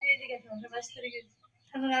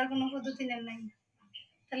তারপর আর কোনো পদ্ধতি নেন নাই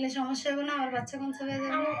তাহলে সমস্যা হবে না আমার বাচ্চা কনসেপ্ট হয়ে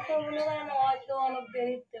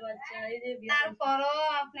যাবে তারপরও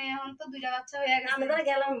আপনি এখন তো দুইটা বাচ্চা হয়ে গেছে আমি তো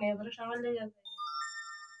গেলাম না এবারে সকাল হয়ে যাবে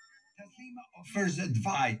Taslima offers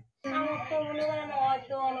advice.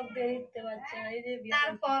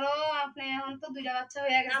 তারপরও আপনি এখন তো দুইটা বাচ্চা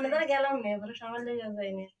হয়ে গেছে আমি তো গেলাম না এবারে সকাল হয়ে যাবে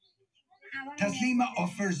Taslima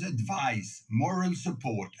offers advice, moral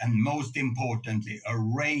support, and most importantly, a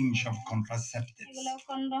range of contraceptives.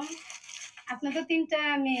 আপনি তো তিনটা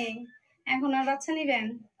মেয়ে এখন আর বাচ্চা নিবেন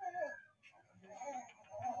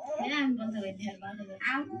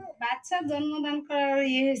বাচ্চা জন্মদান করার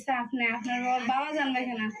ইয়ে হয়েছে আপনি আপনার বাবা জানবে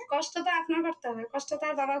কিনা কষ্ট তো আপনার করতে হবে কষ্ট তো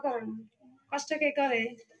আর বাবা করে না কষ্ট কে করে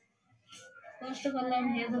কষ্ট করলাম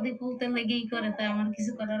হে যদি ফুলতে লেগেই করে তা আমার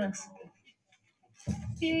কিছু করার আছে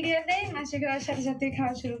পিল দিয়ে দেয় মাসিক হওয়ার সাথে সাথে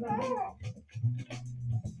খাওয়া শুরু করবে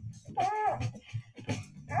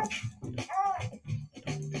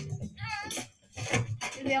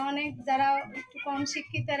অনেক যারা একটু কম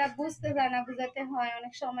শিক্ষিত তারা বুঝতে চায় না বুঝাতে হয়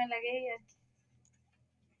অনেক সময় লাগে এই আর কি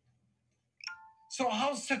So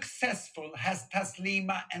how successful has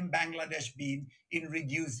Taslima and Bangladesh been in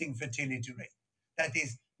reducing fertility rate? That is,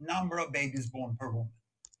 number of babies born per woman.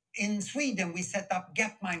 In Sweden, we set up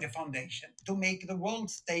Gapminder Foundation to make the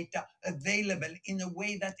world's data available in a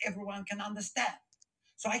way that everyone can understand.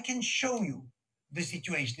 So I can show you the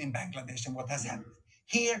situation in Bangladesh and what has happened.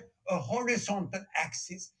 Here, a horizontal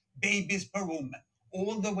axis, babies per woman,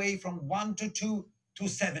 all the way from 1 to 2 to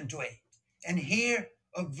 7 to 8. And here,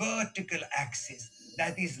 a vertical axis,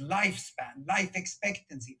 that is lifespan, life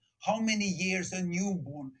expectancy, how many years a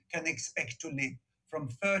newborn can expect to live from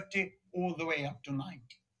 30 all the way up to 90.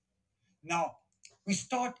 Now, we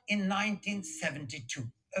start in 1972,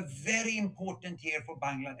 a very important year for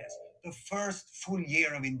Bangladesh, the first full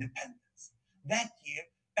year of independence. That year,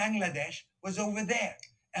 Bangladesh was over there,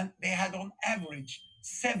 and they had on average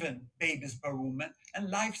 7 babies per woman,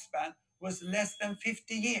 and lifespan was less than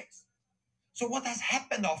 50 years. So what has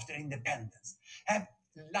happened after independence? Have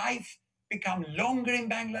life become longer in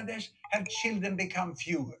Bangladesh? Have children become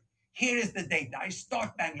fewer? Here is the data. I start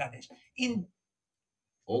Bangladesh.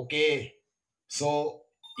 Okay, so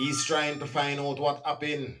he's trying to find out what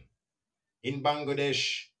happened in Bangladesh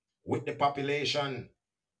with the population.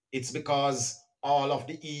 It's because all of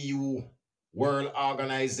the EU, World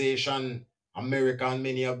Organization, America, and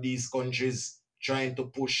many of these countries trying to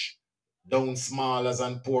push down smallest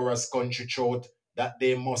and poorest country throat that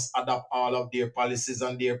they must adopt all of their policies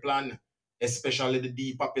and their plan, especially the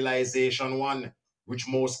depopulation one, which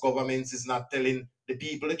most governments is not telling the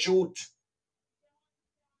people the truth.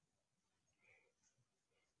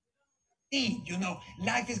 You know,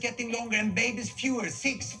 life is getting longer and babies fewer,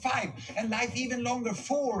 6, 5, and life even longer,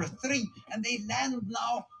 4, 3, and they land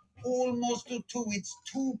now almost to 2. It's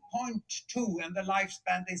 2.2, and the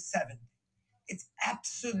lifespan is 7. It's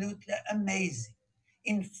absolutely amazing.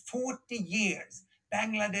 In 40 years,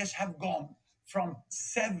 Bangladesh have gone from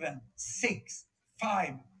 7, 6,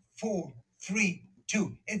 5, 4, 3,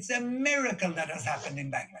 2. It's a miracle that has happened in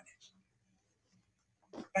Bangladesh.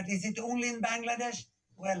 But is it only in Bangladesh?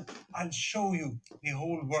 Well, I'll show you the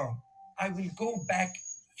whole world. I will go back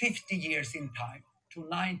 50 years in time to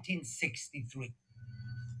 1963.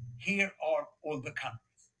 Here are all the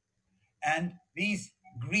countries. And these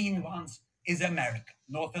green ones is America,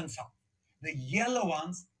 North and South. The yellow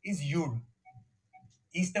ones is Europe,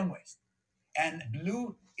 East and West. And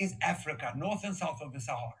blue is Africa, North and South of the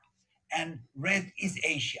Sahara. And red is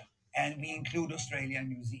Asia, and we include Australia and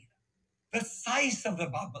New Zealand. The size of the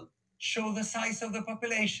bubble show the size of the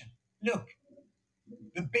population. Look,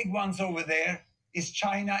 the big ones over there is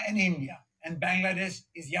China and India, and Bangladesh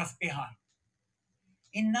is just behind.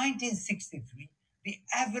 In 1963, the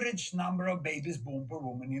average number of babies born per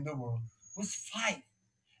woman in the world was 5.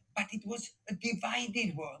 But it was a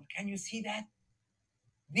divided world. Can you see that?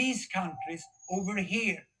 These countries over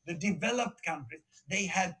here, the developed countries, they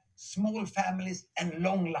had small families and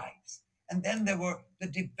long lives. And then there were the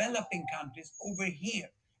developing countries over here,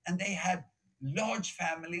 and they had large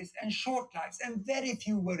families and short lives, and very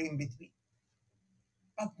few were in between.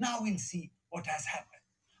 But now we'll see what has happened.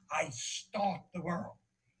 I start the world.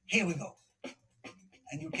 Here we go.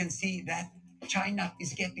 And you can see that China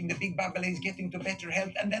is getting, the big bubble is getting to better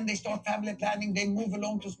health, and then they start family planning, they move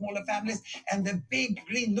along to smaller families, and the big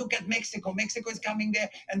green, look at Mexico. Mexico is coming there,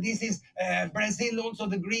 and this is Brazil also,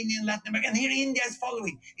 the green in Latin America, and here India is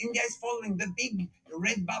following. India is following, the big The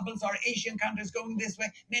red bubbles are Asian countries going this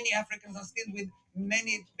way. Many Africans are still with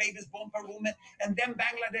many babies born per woman. And then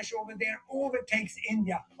Bangladesh over there overtakes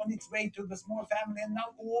India on its way to the small family. And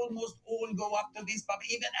now almost all go up to this bubble.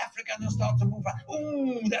 Even Africa now start to move.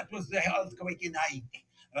 Oh, that was the earthquake in Haiti.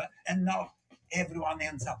 And now everyone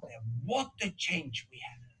ends up there. What a change we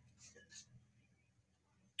have.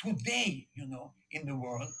 Today, in the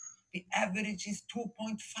world, the average is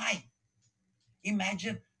 2.5.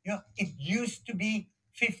 Imagine, it used to be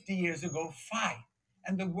 50 years ago, 5.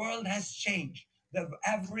 And the world has changed. The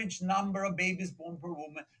average number of babies born per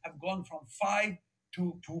woman have gone from 5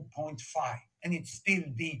 to 2.5. And it's still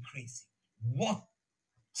decreasing. What?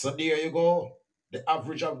 So there you go. The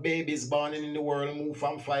average of babies born in the world moved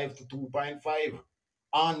from 5 to 2.5.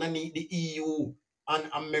 Underneath the EU and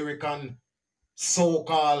American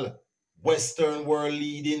so-called Western world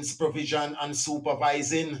leadings, provision and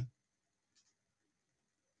supervising.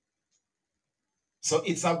 So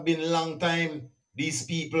it's have been a long time. These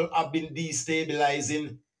people have been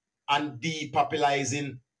destabilizing and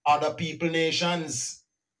depopulizing other people nations.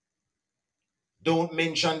 Don't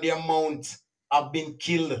mention the amount have been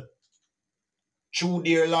killed through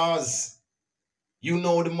their laws. You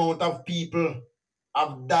know the amount of people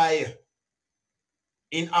have died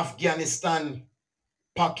in Afghanistan,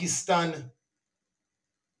 Pakistan,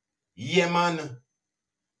 Yemen,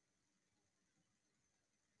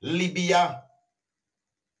 Libya,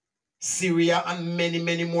 Syria, and many,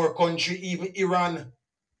 many more countries, even Iran,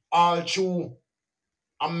 all through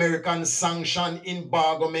American sanction,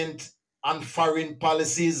 embargoment, and foreign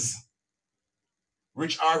policies,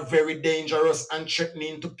 which are very dangerous and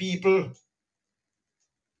threatening to people.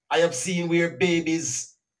 I have seen where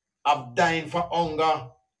babies have died for hunger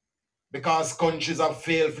because countries have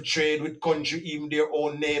failed to trade with countries, even their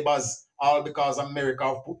own neighbors, all because America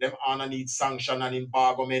have put them underneath sanction and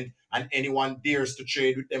embargoment, and anyone dares to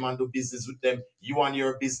trade with them and do business with them, you and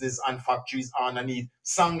your business and factories are underneath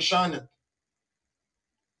sanction.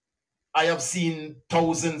 I have seen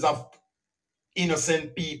thousands of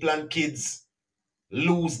innocent people and kids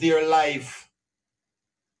lose their life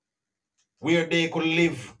where they could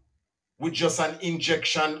live with just an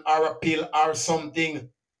injection or a pill or something,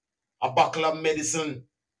 a bottle of medicine.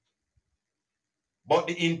 But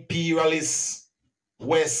the imperialist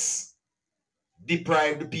West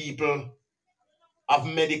deprive the people of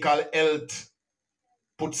medical health,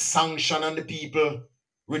 put sanction on the people,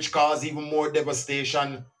 which cause even more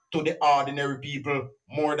devastation to the ordinary people,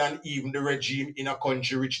 more than even the regime in a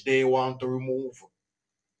country which they want to remove.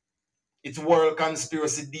 It's world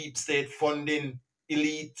conspiracy, deep state funding,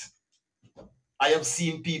 elite. I have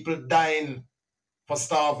seen people dying for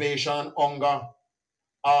starvation and hunger,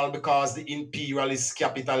 all because the imperialist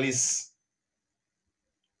capitalists,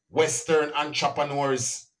 Western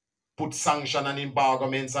entrepreneurs put sanction and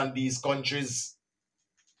embargoes on these countries,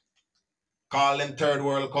 call them third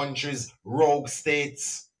world countries, rogue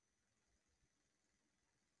states.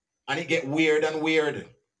 And it get weird and weird.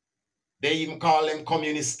 They even call them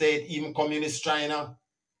communist state, even communist China.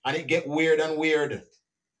 And it get weird and weird.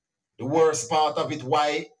 The worst part of it,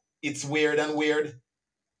 why it's weird and weird,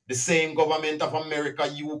 the same government of America,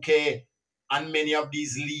 UK, and many of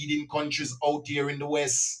these leading countries out here in the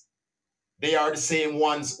West, they are the same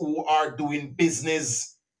ones who are doing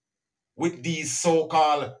business with these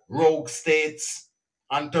so-called rogue states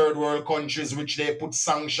and third world countries, which they put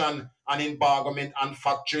sanction and embargoment on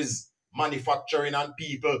factories, manufacturing, and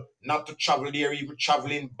people not to travel there, even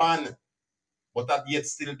traveling ban. But that yet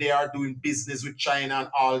still they are doing business with China and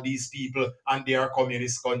all these people, and they are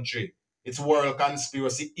communist country. It's world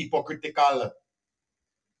conspiracy, hypocritical.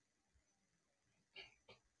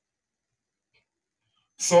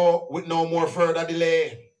 So, with no more further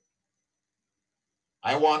delay,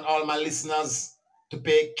 I want all my listeners to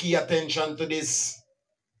pay key attention to this.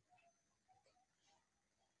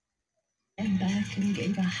 And back and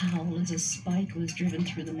gave a howl as a spike was driven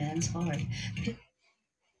through the man's heart.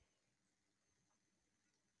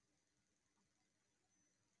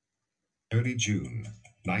 Early June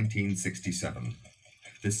 1967.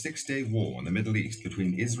 The six-day war in the Middle East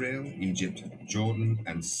between Israel, Egypt, Jordan,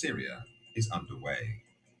 and Syria is underway.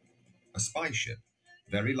 A spy ship,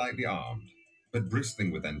 very lightly armed, but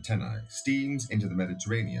bristling with antennae, steams into the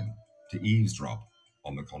Mediterranean to eavesdrop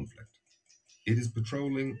on the conflict. It is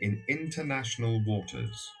patrolling in international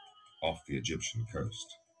waters off the Egyptian coast.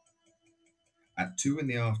 At 2 in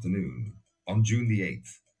the afternoon, on June the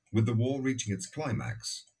 8th, with the war reaching its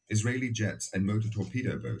climax, Israeli jets and motor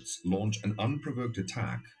torpedo boats launch an unprovoked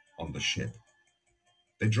attack on the ship.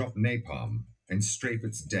 They drop napalm and strafe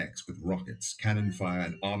its decks with rockets, cannon fire,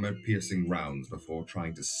 and armor-piercing rounds before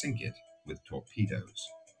trying to sink it with torpedoes.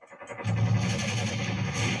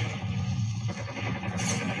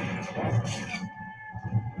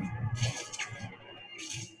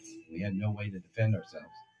 We had no way to defend ourselves,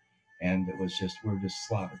 and it was just, we were just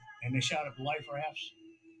slaughtered. And they shot up life rafts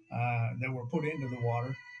that were put into the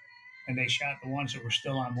water, and they shot the ones that were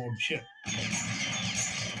still on board the ship.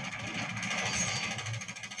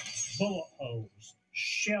 Bullet holes,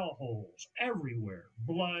 shell holes everywhere,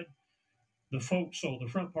 blood. The forecastle, the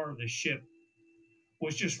front part of the ship,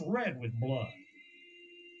 was just red with blood.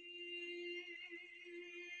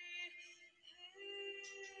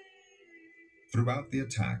 Throughout the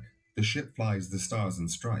attack, the ship flies the Stars and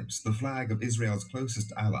Stripes, the flag of Israel's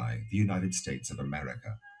closest ally, the United States of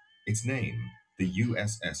America. Its name, the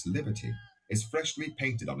USS Liberty, is freshly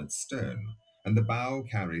painted on its stern, and the bow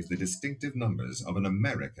carries the distinctive numbers of an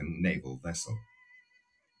American naval vessel.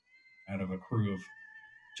 Out of a crew of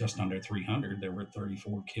just under 300, there were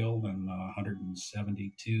 34 killed and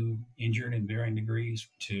 172 injured in varying degrees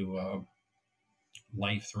to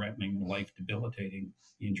life-threatening, life-debilitating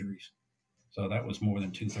injuries. So that was more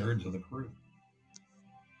than 2/3 of the crew.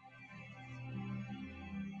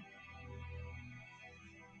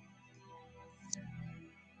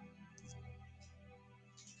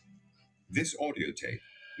 This audio tape,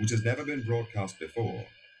 which has never been broadcast before,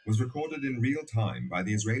 was recorded in real time by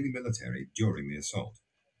the Israeli military during the assault.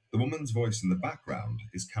 The woman's voice in the background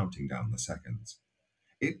is counting down the seconds.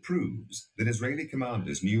 It proves that Israeli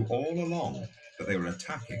commanders knew all along that they were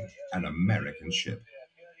attacking an American ship.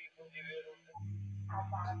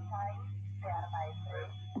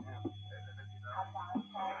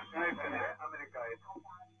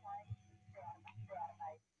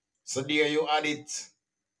 So there you had it.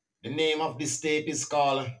 The name of this tape is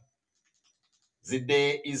called The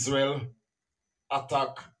Day Israel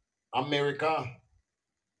Attack America.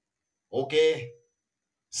 Okay?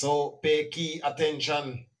 So pay key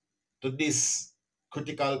attention to this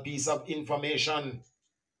critical piece of information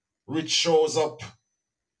which shows up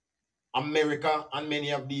America and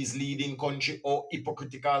many of these leading countries how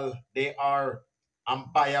hypocritical they are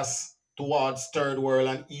and biased towards third world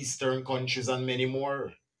and eastern countries and many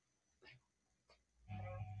more.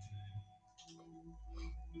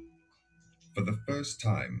 For the first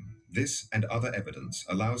time, this and other evidence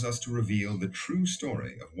allows us to reveal the true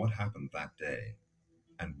story of what happened that day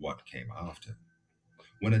and what came after.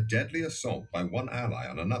 When a deadly assault by one ally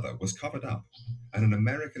on another was covered up, and an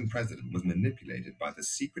American president was manipulated by the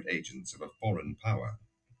secret agents of a foreign power,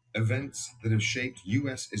 events that have shaped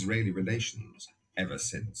US-Israeli relations ever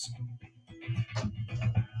since.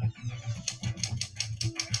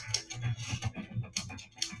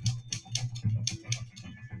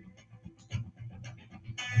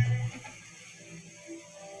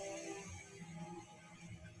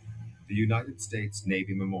 The United States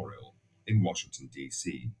Navy Memorial in Washington,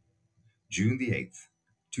 D.C., June the 8th,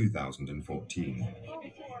 2014.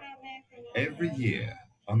 Every year,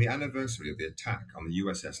 on the anniversary of the attack on the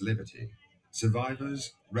USS Liberty,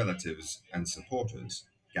 survivors, relatives, and supporters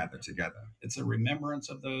gather together. It's a remembrance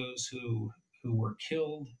of those who were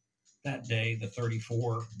killed that day, the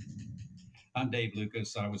 34. I'm Dave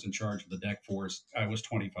Lucas. I was in charge of the deck force. I was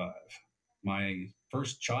 25. My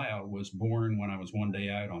first child was born when I was one day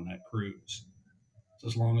out on that cruise. So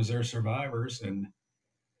as long as they're survivors and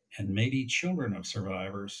maybe children of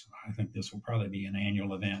survivors, I think this will probably be an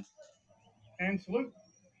annual event. And salute.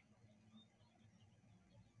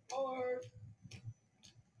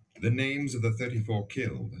 The names of the 34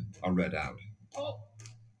 killed are read out.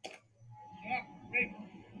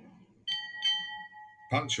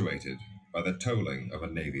 Punctuated by the tolling of a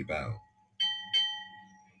Navy bell.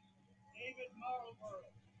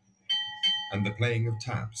 And the playing of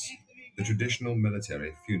taps, the traditional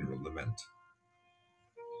military funeral lament.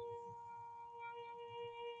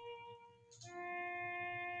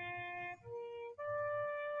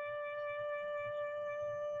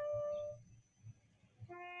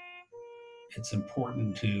 It's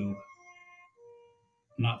important to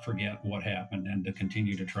not forget what happened and to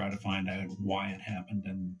continue to try to find out why it happened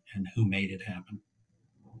and who made it happen.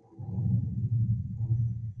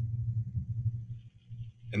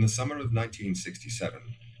 In the summer of 1967,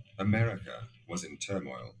 America was in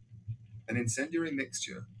turmoil. An incendiary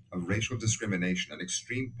mixture of racial discrimination and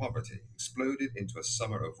extreme poverty exploded into a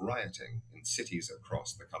summer of rioting in cities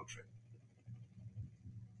across the country.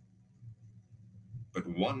 But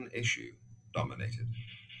one issue dominated.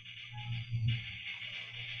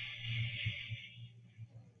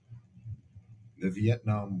 The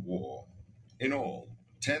Vietnam War. In all,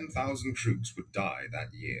 10,000 troops would die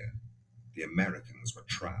that year. The Americans were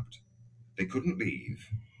trapped. They couldn't leave,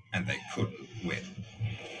 and they couldn't win.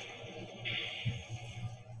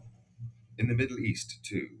 the Middle East,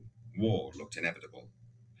 too, war looked inevitable.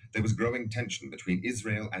 There was growing tension between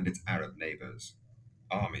Israel and its Arab neighbors.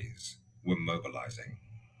 Armies were mobilizing.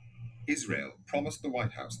 Israel promised the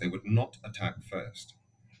White House they would not attack first,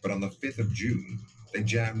 but on the 5th of June, they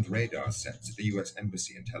jammed radar sets at the U.S.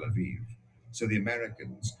 Embassy in Tel Aviv, so the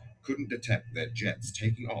Americans couldn't detect their jets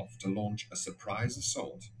taking off to launch a surprise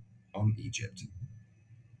assault on Egypt.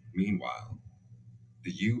 Meanwhile,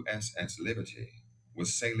 the USS Liberty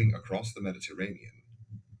was sailing across the Mediterranean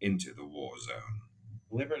into the war zone.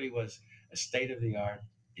 Liberty was a state-of-the-art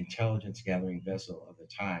intelligence gathering vessel of the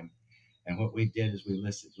time. And what we did is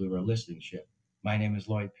we were a listening ship. My name is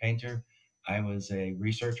Lloyd Painter. I was a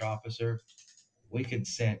research officer. We could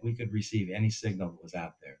receive any signal that was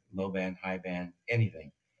out there, low band, high band,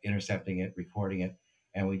 anything, intercepting it, recording it.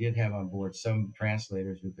 And we did have on board some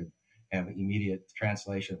translators who could have immediate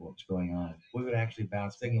translation of what was going on. We would actually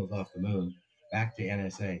bounce signals off the moon back to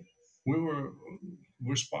NSA.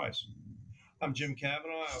 We're spies. I'm Jim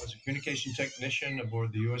Cavanaugh. I was a communication technician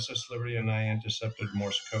aboard the USS Liberty, and I intercepted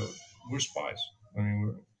Morse code. We're spies. I mean,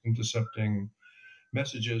 we're intercepting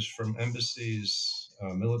messages from embassies,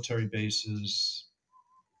 military bases,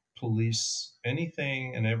 police,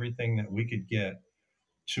 anything and everything that we could get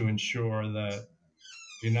to ensure that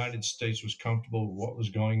the United States was comfortable with what was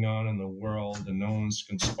going on in the world and no one's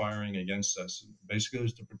conspiring against us. Basically, it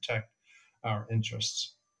was to protect our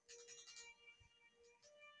interests.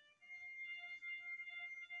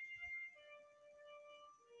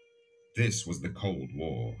 This was the Cold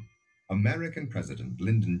War. American President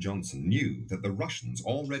Lyndon Johnson knew that the Russians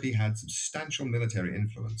already had substantial military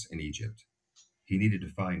influence in Egypt. He needed to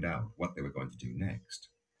find out what they were going to do next,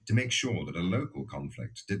 to make sure that a local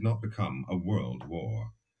conflict did not become a world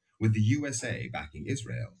war, with the USA backing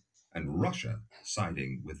Israel and Russia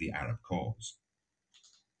siding with the Arab cause.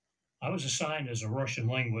 I was assigned as a Russian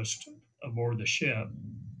linguist aboard the ship.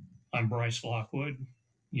 I'm Bryce Lockwood,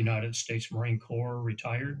 United States Marine Corps,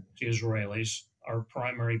 retired, Israelis. Our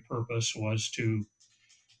primary purpose was to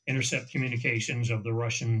intercept communications of the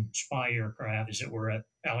Russian spy aircraft as it were at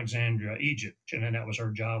Alexandria, Egypt. And then that was our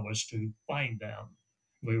job, was to find them.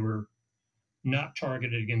 We were not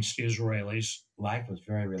targeted against the Israelis. Life was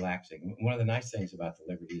very relaxing. One of the nice things about the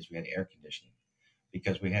Liberty is we had air conditioning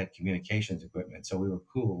because we had communications equipment. So we were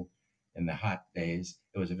cool in the hot days.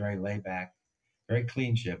 It was a very laid back, very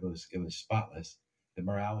clean ship. It was spotless. The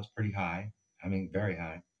morale was pretty high. I mean, very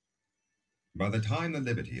high. By the time the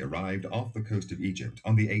Liberty arrived off the coast of Egypt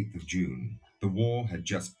on the 8th of June, the war had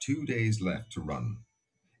just 2 days left to run.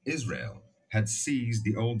 Israel had seized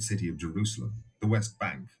the old city of Jerusalem, the West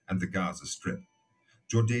Bank, and the Gaza Strip.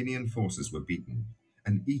 Jordanian forces were beaten,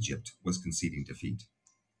 and Egypt was conceding defeat.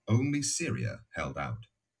 Only Syria held out.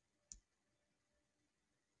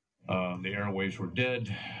 The airwaves were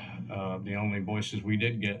dead. The only voices we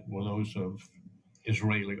did get were those of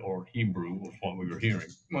Israeli or Hebrew, was what we were hearing.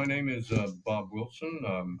 My name is Bob Wilson.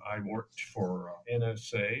 I worked for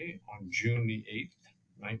NSA on June the 8th,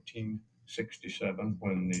 1967,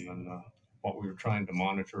 when what we were trying to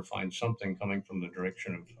monitor, find something coming from the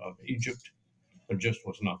direction of Egypt. There just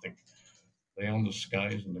was nothing. They owned the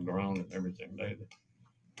skies and the ground and everything.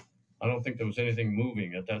 I don't think there was anything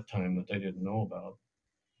moving at that time that they didn't know about.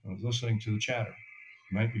 I was listening to the chatter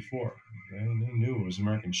the night before. They knew it was an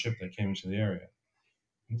American ship that came into the area.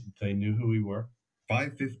 They knew who we were.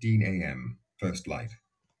 5:15 a.m., first light.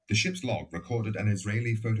 The ship's log recorded an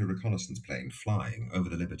Israeli photo reconnaissance plane flying over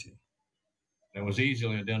the Liberty. It was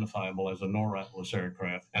easily identifiable as a NORAD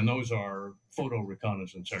aircraft, and those are photo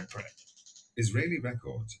reconnaissance aircraft. Israeli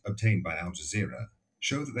records obtained by Al Jazeera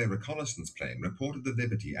show that their reconnaissance plane reported the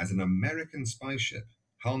Liberty as an American spy ship,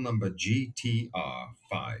 hull number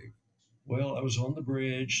GTR-5. Well, I was on the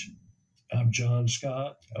bridge. I'm John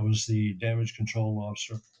Scott. I was the damage control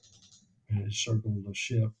officer. And it circled the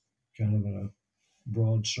ship kind of in a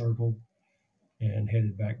broad circle and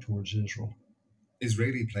headed back towards Israel.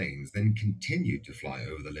 Israeli planes then continued to fly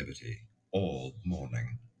over the Liberty all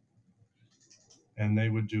morning. And they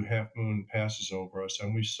would do half-moon passes over us,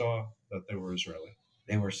 and we saw that they were Israeli.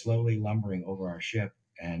 They were slowly lumbering over our ship,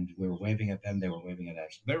 and we were waving at them. They were waving at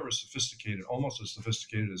us. They were sophisticated, almost as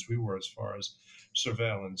sophisticated as we were as far as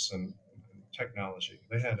surveillance and technology.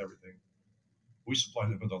 They had everything. We supplied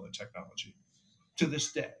them with all the technology to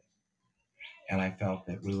this day. And I felt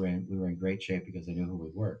that we were in great shape because they knew who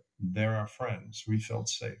we were. They're our friends. We felt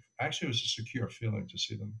safe. Actually, it was a secure feeling to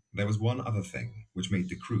see them. There was one other thing which made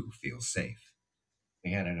the crew feel safe.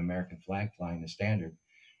 We had an American flag flying, the standard,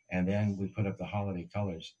 and then we put up the holiday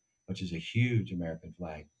colors, which is a huge American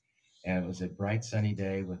flag. And it was a bright, sunny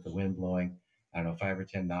day with the wind blowing, 5 or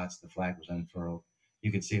 10 knots. The flag was unfurled.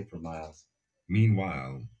 You could see it for miles.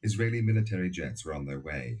 Meanwhile, Israeli military jets were on their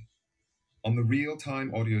way. On the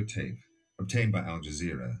real-time audio tape obtained by Al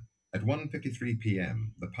Jazeera, at 1:53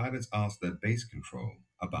 p.m., the pilots asked their base control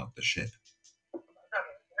about the ship.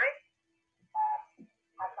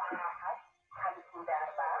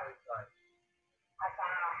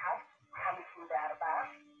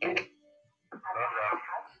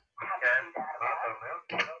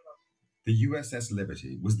 The USS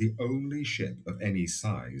Liberty was the only ship of any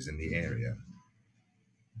size in the area.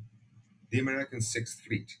 The American Sixth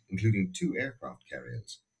Fleet, including 2 aircraft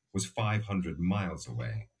carriers, was 500 miles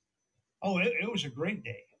away. Oh, it was a great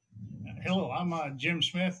day. Hello, I'm Jim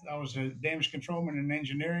Smith. I was a damage controlman in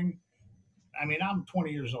engineering. I mean, I'm 20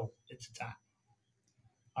 years old at the time.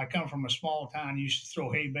 I come from a small town. Used to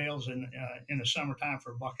throw hay bales in the summertime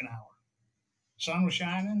for $1 an hour. Sun was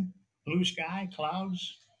shining, blue sky,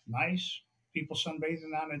 clouds, nice. People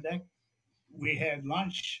sunbathing on the deck. We had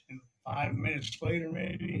lunch, and 5 minutes later,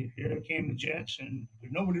 maybe, here came the jets, and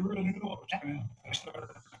nobody really knew what was happening.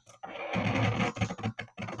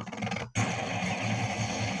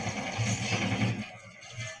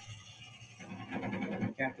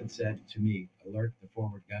 The captain said to me, alert the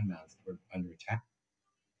forward gun mounts that were under attack.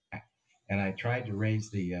 And I tried to raise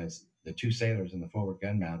the 2 sailors in the forward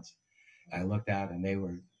gun mounts. I looked out, and they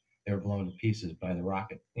were blown to pieces by the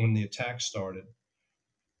rocket. When the attack started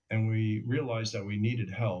and we realized that we needed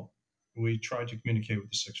help, we tried to communicate with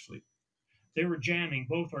the Sixth Fleet. They were jamming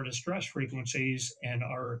both our distress frequencies and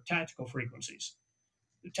our tactical frequencies.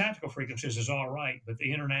 The tactical frequencies is all right, but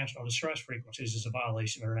the international distress frequencies is a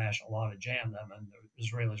violation of international law to jam them, and the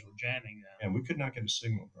Israelis were jamming them. And we could not get a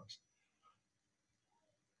signal across.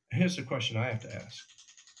 Here's the question I have to ask.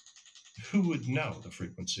 Who would know the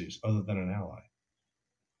frequencies other than an ally?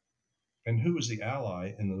 And who was the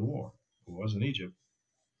ally in the war? It wasn't Egypt.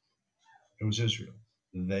 It was Israel.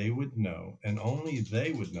 They would know, and only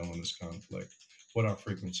they would know in this conflict, what our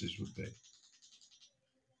frequencies would be.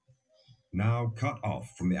 Now cut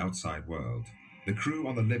off from the outside world, the crew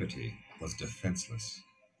on the Liberty was defenseless.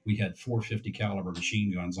 We had 450 caliber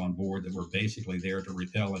machine guns on board that were basically there to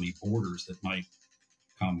repel any boarders that might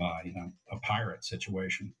come by, a pirate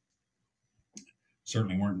situation.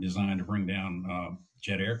 Certainly weren't designed to bring down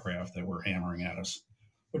jet aircraft that were hammering at us.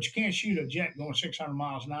 But you can't shoot a jet going 600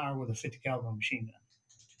 miles an hour with a 50 caliber machine gun.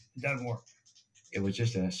 It doesn't work. It was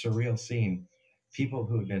just a surreal scene. People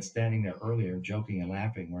who had been standing there earlier joking and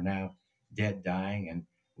laughing were now dead, dying, and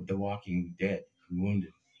with the walking dead and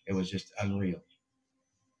wounded. It was just unreal.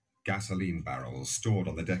 Gasoline barrels stored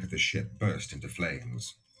on the deck of the ship burst into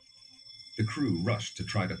flames. The crew rushed to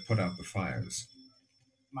try to put out the fires.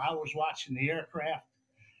 I was watching the aircraft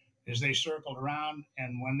as they circled around,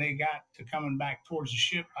 and when they got to coming back towards the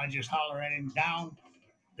ship, I just holler at him down.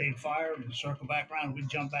 They'd fire and circle back around. We'd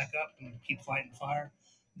jump back up and keep fighting fire.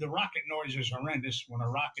 The rocket noise is horrendous. When a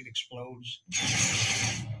rocket explodes,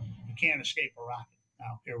 you can't escape a rocket. I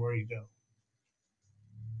don't care where you go.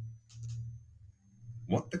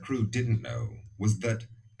 What the crew didn't know was that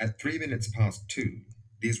at 2:03,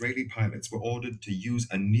 the Israeli pilots were ordered to use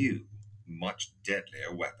a new, much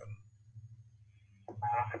deadlier weapon.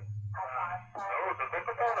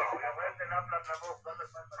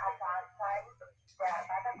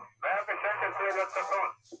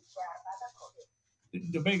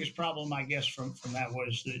 The biggest problem, I guess, from that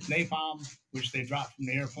was the napalm, which they dropped from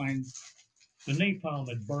the airplane. The napalm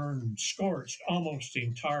had burned, scorched almost the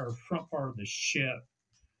entire front part of the ship,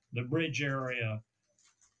 the bridge area.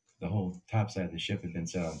 The whole top side of the ship had been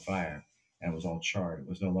set on fire, and it was all charred. It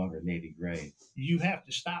was no longer Navy grade. You have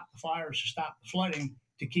to stop the fires to stop the flooding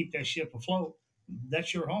to keep that ship afloat.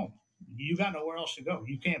 That's your home. You got nowhere else to go.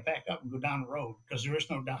 You can't pack up and go down the road because there is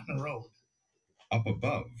no down the road. Up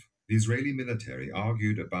above, the Israeli military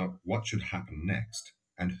argued about what should happen next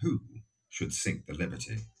and who should sink the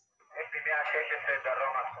Liberty.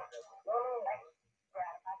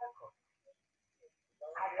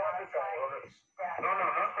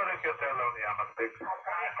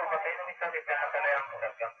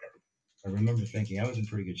 I remember thinking, I was in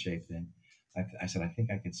pretty good shape then. I said, I think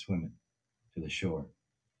I could swim it to the shore.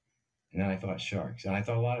 And then I thought sharks. And I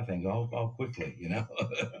thought a lot of things all quickly, you know.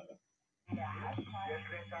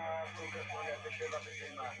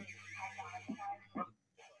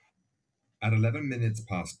 At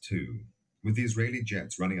 2:11, with the Israeli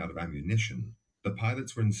jets running out of ammunition, the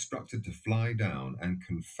pilots were instructed to fly down and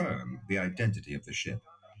confirm the identity of the ship.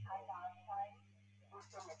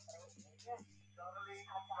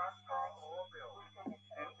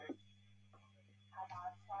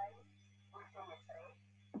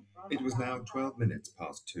 It was now 2:12,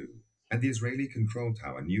 and the Israeli control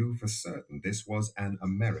tower knew for certain this was an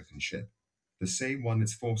American ship. the same one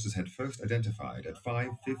its forces had first identified at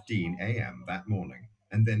 5:15 a.m. that morning,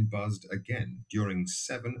 and then buzzed again during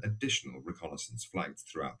 7 additional reconnaissance flights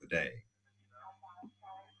throughout the day.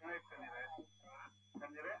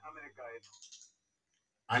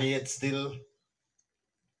 And yet still,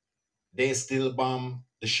 they still bomb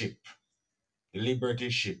the ship, the Liberty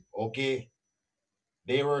ship, okay?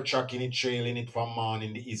 They were tracking it, trailing it from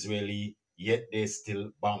morning, the Israeli, yet they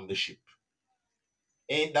still bomb the ship.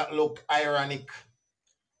 Ain't that look ironic?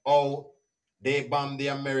 How they bombed the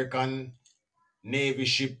American Navy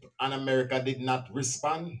ship and America did not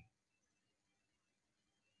respond?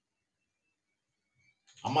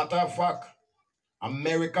 A matter of fact,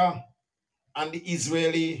 America and the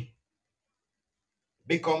Israeli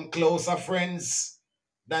become closer friends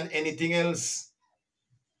than anything else.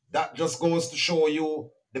 That just goes to show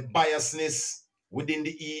you the biasness within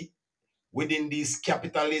within these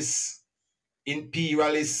capitalists,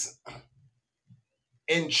 imperialists,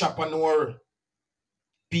 entrepreneur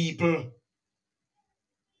people.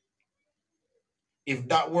 If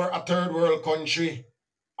that were a third world country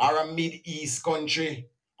or a Mid-East country,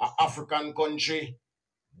 an African country,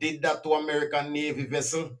 did that to American Navy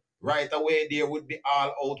vessel, right away there would be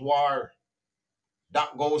all-out war.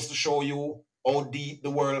 That goes to show you how deep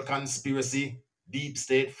the world conspiracy, deep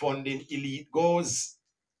state funding elite goes.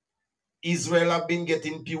 Israel have been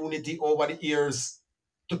getting impunity over the years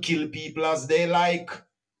to kill people as they like.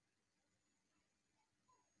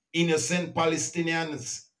 Innocent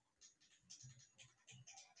Palestinians,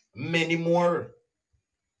 many more.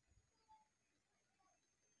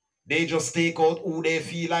 They just take out who they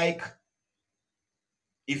feel like.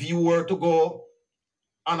 If you were to go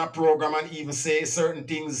on a program and even say certain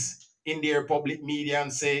things in their public media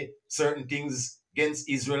and say certain things against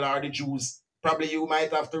Israel or the Jews, probably you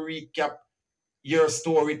might have to recap your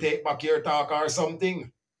story, take back your talk or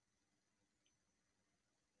something.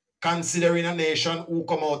 Considering a nation who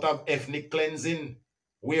come out of ethnic cleansing,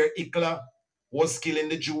 where Hitler was killing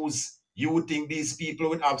the Jews, you would think these people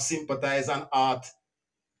would have sympathize and art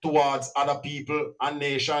towards other people and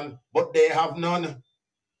nation, but they have none.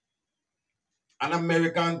 And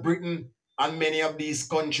America and Britain and many of these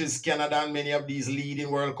countries, Canada and many of these leading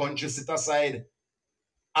world countries sit aside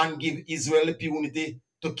and give Israel impunity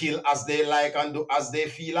to kill as they like and do as they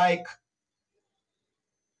feel like.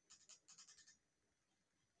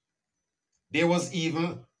 There was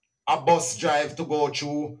even a bus drive to go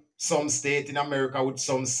through some state in America with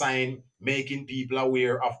some sign making people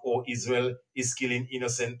aware of how Israel is killing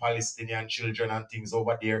innocent Palestinian children and things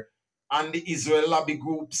over there. And the Israel lobby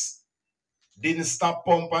groups didn't stop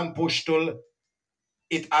pump and push till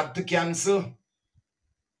it had to cancel.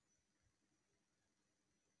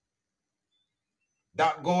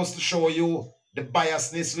 That goes to show you the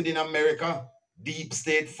biasness within America, deep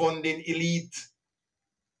state funding elite.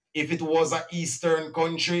 If it was an Eastern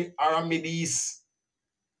country or a Mideast,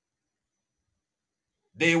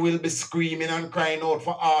 they will be screaming and crying out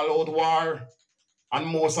for all-out war. And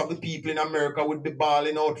most of the people in America would be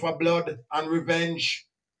bawling out for blood and revenge.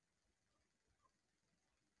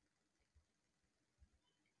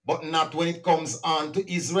 But not when it comes on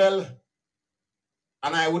to Israel.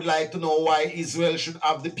 And I would like to know why Israel should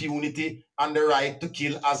have the impunity and the right to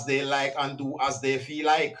kill as they like and do as they feel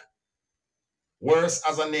like. Worse,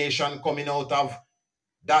 as a nation coming out of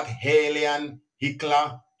that alien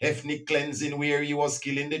Hitler ethnic cleansing where he was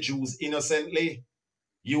killing the Jews innocently,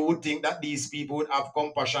 you would think that these people would have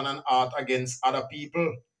compassion and heart against other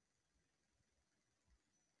people.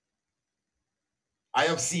 I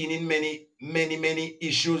have seen in many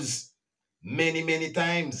issues, many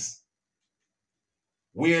times,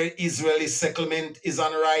 where Israeli settlement is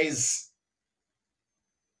on rise.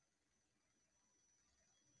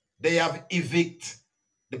 They have evicted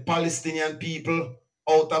the Palestinian people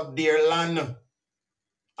out of their land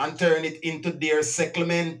and turn it into their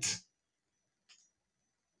settlement.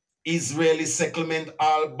 Israeli settlement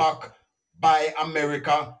all back by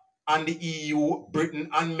America and the EU, Britain,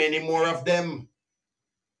 and many more of them.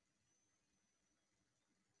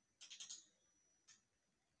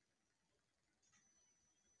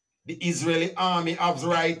 The Israeli army has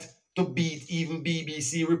right to beat even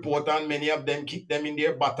BBC reporter, and many of them kick them in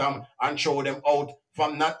their bottom and throw them out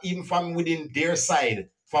from not even from within their side,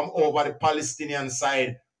 from over the Palestinian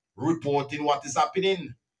side, reporting what is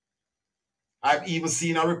happening. I've even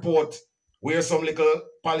seen a report where some little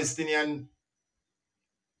Palestinian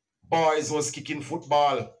boys was kicking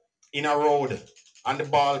football in a road and the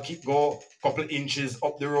ball kick go a couple inches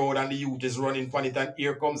up the road and the youth is running from it and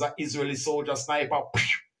here comes an Israeli soldier sniper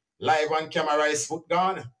live on camera, his foot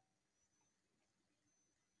gone.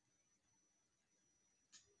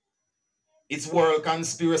 It's world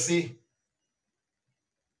conspiracy.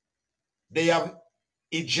 They have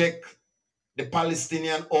eject the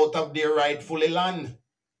Palestinian out of their rightfully land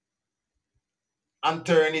and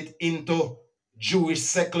turn it into Jewish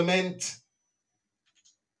settlement.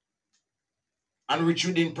 And rich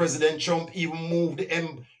within President Trump even moved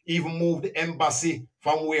the embassy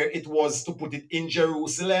from where it was to put it in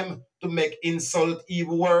Jerusalem to make insult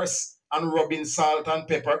even worse and rubbing salt and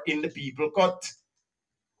pepper in the people cut.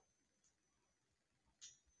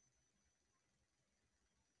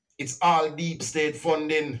 It's all deep state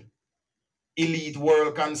funding, elite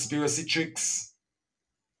world conspiracy tricks.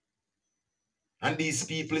 And these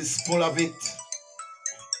people is full of it.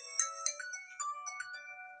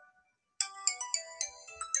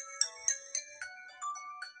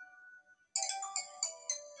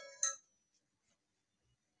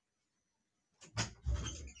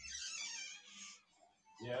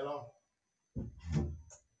 Yellow.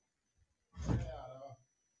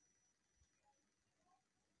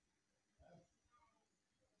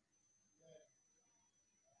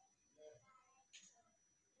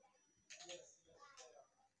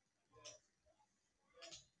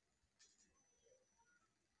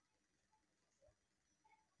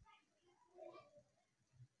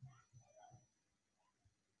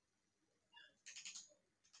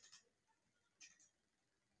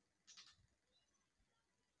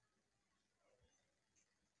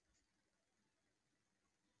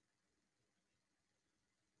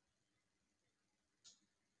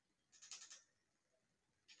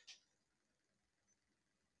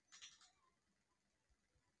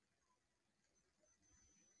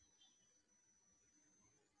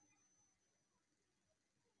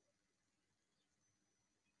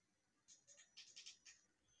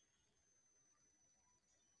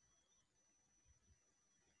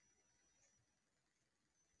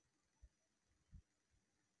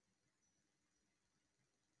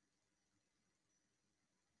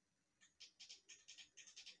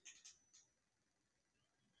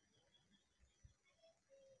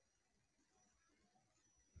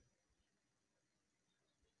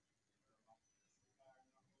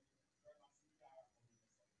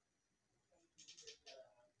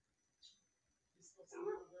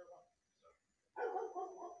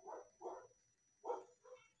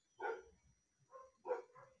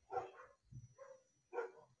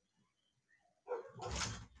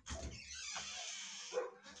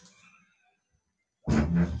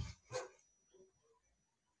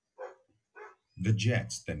 The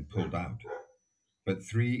jets then pulled out, but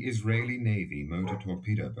 3 Israeli Navy motor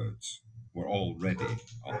torpedo boats were already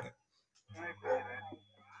on the...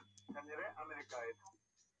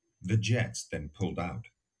 The jets then pulled out,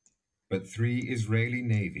 but 3 Israeli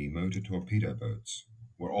Navy motor torpedo boats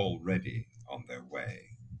were already on their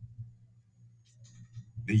way.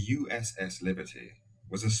 The USS Liberty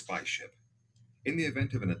was a spy ship. In the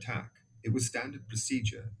event of an attack, it was standard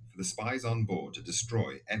procedure for the spies on board to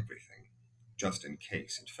destroy everything, just in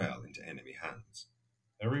case it fell into enemy hands.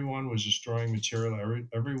 Everyone was destroying material.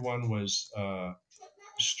 Everyone was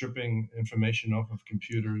stripping information off of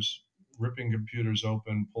computers, ripping computers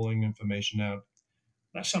open, pulling information out.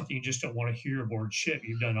 That's something you just don't want to hear aboard ship.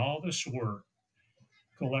 You've done all this work,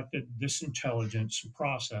 collected this intelligence, and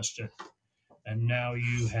processed it, and now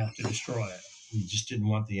you have to destroy it. You just didn't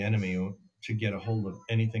want the enemy to get a hold of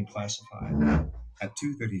anything classified. At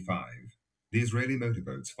 2:35, the Israeli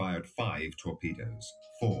motorboats fired 5 torpedoes.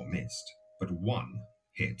 4 missed, but 1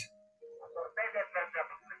 hit.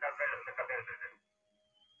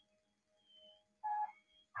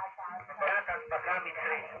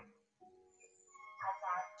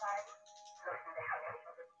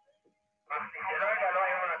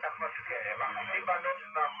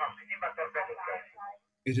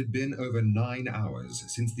 It had been over 9 hours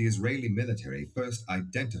since the Israeli military first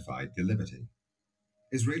identified the Liberty.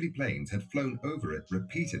 Israeli planes had flown over it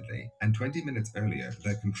repeatedly, and 20 minutes earlier,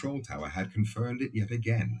 their control tower had confirmed it yet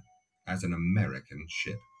again as an American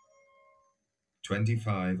ship.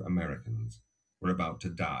 25 Americans were about to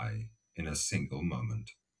die in a single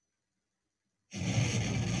moment.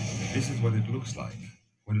 This is what it looks like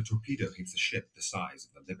when a torpedo hits a ship the size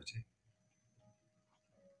of the Liberty.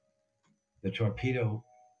 The torpedo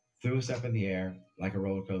threw us up in the air like a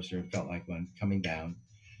roller coaster. It felt like one coming down.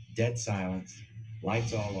 Dead silence,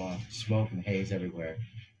 lights all off, smoke and haze everywhere.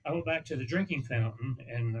 I went back to the drinking fountain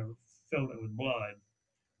and filled it with blood.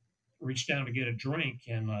 Reached down to get a drink,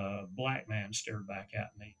 and a black man stared back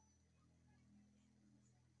at me.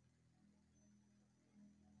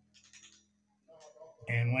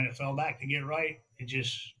 And when it fell back to get right, it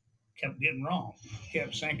just kept getting wrong.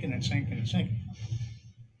 Kept sinking and sinking and sinking.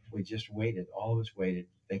 We just waited. All of us waited,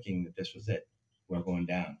 thinking that this was it. We're going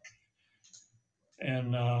down.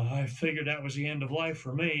 And I figured that was the end of life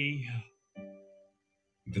for me.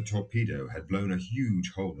 The torpedo had blown a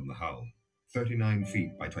huge hole in the hull, 39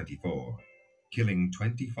 feet by 24, killing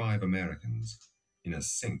 25 Americans in a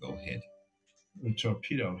single hit. The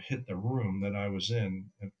torpedo hit the room that I was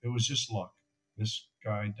in, and it was just luck. This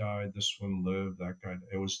guy died, this one lived, that guy.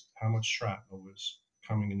 It was how much shrapnel was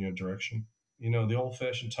coming in your direction. You know, the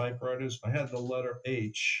old-fashioned typewriters. I had the letter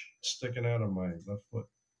H sticking out of my left foot.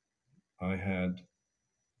 I had,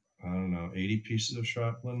 I don't know, 80 pieces of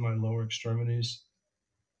shrapnel in my lower extremities,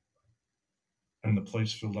 and the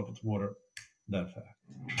place filled up with water that fast.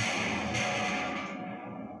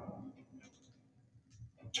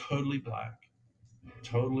 Totally black,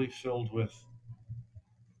 totally filled with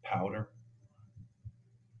powder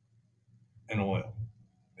and oil.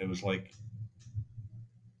 It was like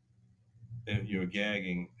you were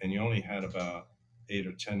gagging, and you only had about 8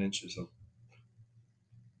 or 10 inches of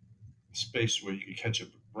space where you could catch a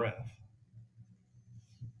breath.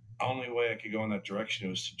 The only way I could go in that direction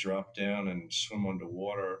was to drop down and swim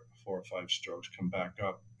underwater 4 or 5 strokes, come back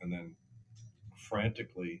up, and then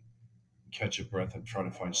frantically catch a breath and try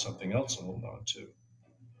to find something else to hold on to.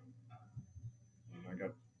 And I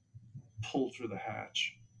got pulled through the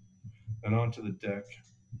hatch and onto the deck.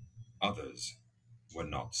 Others were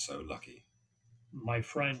not so lucky. My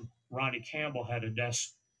friend Ronnie Campbell had a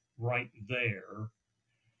desk right there.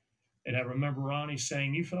 And I remember Ronnie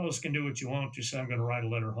saying, "You fellas can do what you want to, so I'm going to write a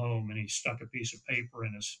letter home." And he stuck a piece of paper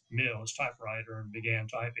in his typewriter, and began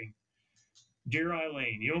typing, "Dear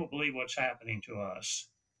Eileen, you won't believe what's happening to us."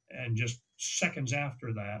 And just seconds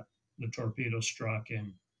after that, the torpedo struck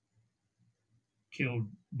and killed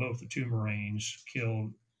both the 2 Marines,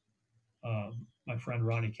 killed my friend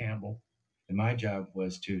Ronnie Campbell. And my job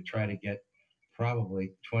was to try to get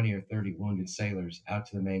probably 20 or 30 wounded sailors out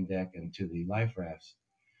to the main deck and to the life rafts.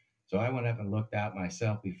 So I went up and looked out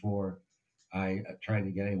myself before I tried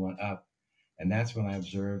to get anyone up. And that's when I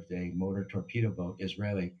observed a motor torpedo boat,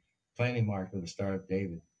 Israeli, plainly marked with the Star of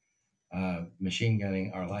David, machine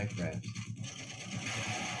gunning our life rafts.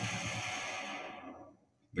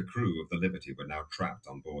 The crew of the Liberty were now trapped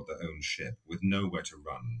on board their own ship with nowhere to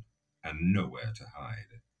run and nowhere to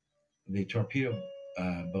hide. The torpedo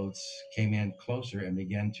boats came in closer and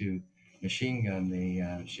began to machine gun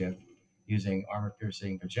the ship using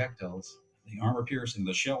armor-piercing projectiles. The armor-piercing,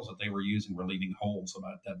 the shells that they were using were leaving holes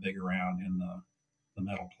about that big around in the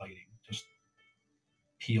metal plating. Just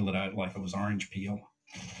peeled it out like it was orange peel.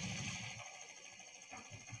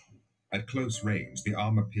 At close range, the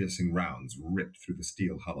armor-piercing rounds ripped through the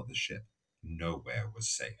steel hull of the ship. Nowhere was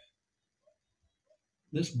safe.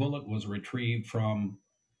 This bullet was retrieved from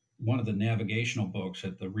one of the navigational books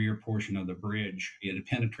at the rear portion of the bridge. It had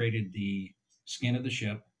penetrated the skin of the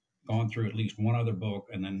ship, gone through at least one other book,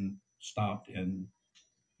 and then stopped in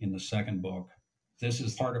the second book. This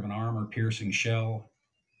is part of an armor-piercing shell.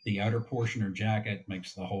 The outer portion or jacket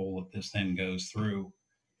makes the hole that this then goes through.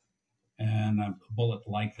 And a bullet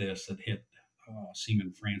like this that hit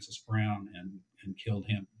Seaman Francis Brown and killed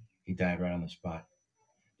him. He died right on the spot.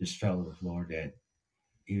 Just fell to the floor dead.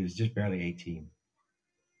 He was just barely 18.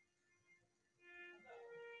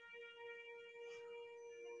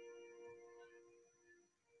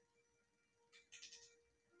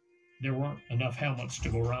 There weren't enough helmets to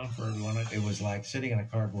go around for everyone. It was like sitting in a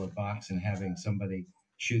cardboard box and having somebody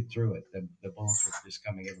shoot through it. The bullets were just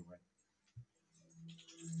coming everywhere.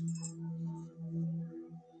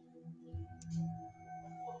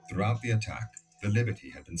 Throughout the attack, the Liberty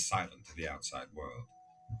had been silent to the outside world.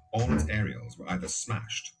 All its aerials were either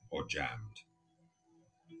smashed or jammed.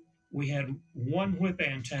 We had one whip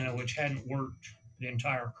antenna which hadn't worked the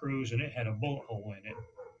entire cruise, and it had a bullet hole in it.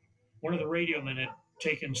 One of the radio men had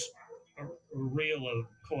taken a reel of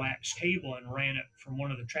coax cable and ran it from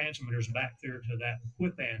one of the transmitters back there to that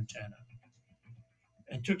whip antenna,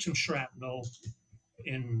 and took some shrapnel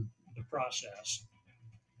in the process.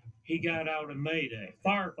 He got out in Mayday.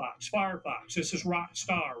 Firefox, Firefox, this is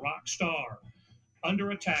Rockstar.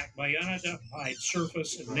 Under attack by unidentified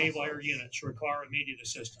surface and naval air units, require immediate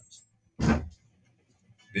assistance.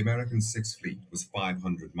 The American Sixth Fleet was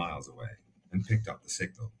 500 miles away and picked up the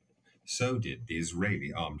signal. So did the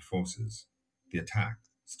Israeli armed forces. The attack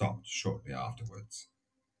stopped shortly afterwards.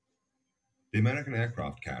 The American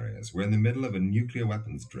aircraft carriers were in the middle of a nuclear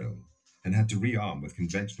weapons drill and had to rearm with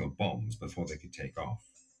conventional bombs before they could take off.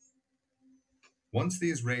 Once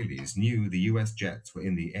the Israelis knew the US jets were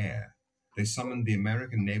in the air, they summoned the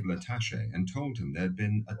American naval attaché and told him there had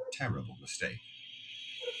been a terrible mistake.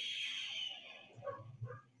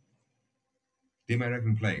 The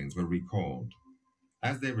American planes were recalled.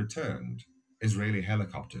 As they returned, Israeli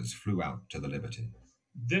helicopters flew out to the Liberty.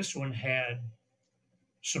 This one had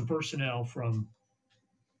some personnel from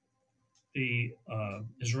the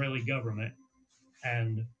Israeli government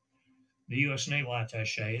and the U.S. naval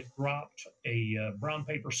attaché. It dropped a brown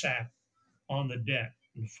paper sack on the deck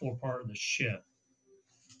in the forepart of the ship,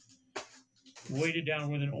 weighted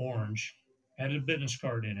down with an orange, had a business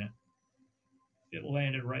card in it. It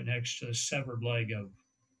landed right next to the severed leg of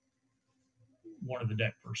one of the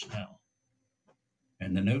deck personnel.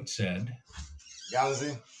 And the note said,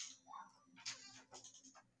 Galzi,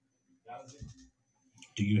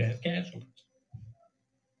 "Do you have casualties?"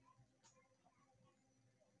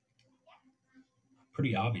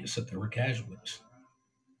 Pretty obvious that there were casualties.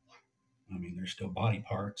 I mean, there's still body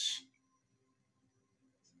parts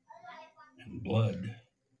and blood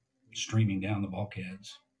streaming down the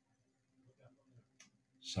bulkheads.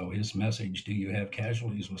 So his message, "Do you have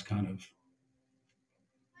casualties?" was kind of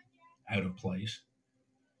out of place.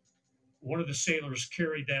 One of the sailors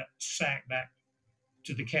carried that sack back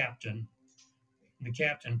to the captain. The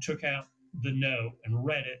captain took out the note and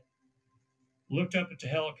read it, looked up at the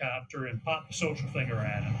helicopter, and popped the social finger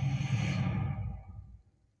at him.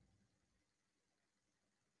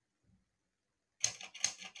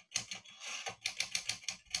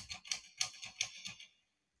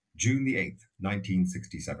 June the 8th,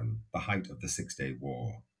 1967, the height of the Six-Day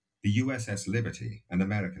War. The USS Liberty, an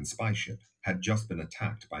American spy ship, had just been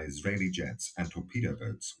attacked by Israeli jets and torpedo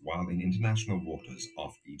boats while in international waters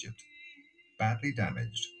off Egypt. Badly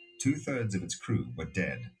damaged, 2/3 of its crew were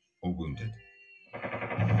dead or wounded.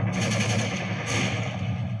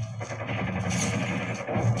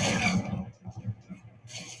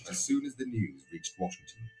 As soon as the news reached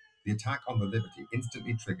Washington, the attack on the Liberty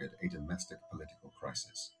instantly triggered a domestic political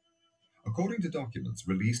crisis. According to documents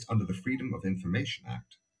released under the Freedom of Information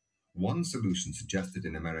Act, one solution suggested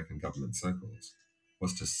in American government circles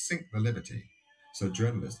was to sink the Liberty so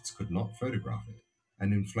journalists could not photograph it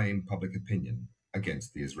and inflame public opinion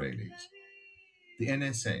against the Israelis. The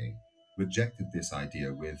NSA rejected this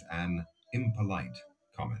idea with an impolite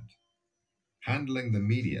comment. Handling the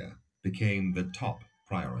media became the top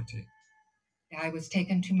priority. I was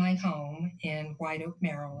taken to my home in White Oak,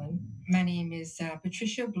 Maryland. My name is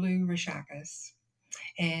Patricia Blue Rashakas,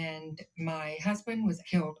 and my husband was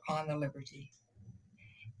killed on the Liberty.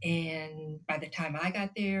 And by the time I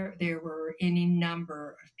got there, there were any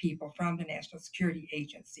number of people from the National Security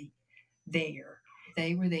Agency there.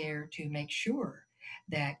 They were there to make sure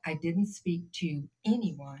that I didn't speak to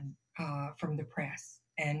anyone from the press,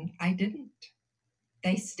 and I didn't.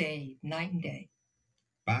 They stayed night and day.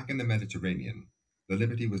 Back in the Mediterranean, the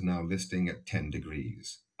Liberty was now listing at 10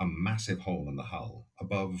 degrees, a massive hole in the hull,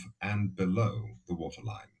 above and below the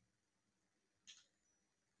waterline.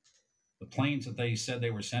 The planes that they said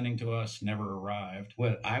they were sending to us never arrived.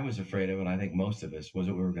 What I was afraid of, and I think most of us, was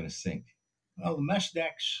that we were going to sink. Well, the mess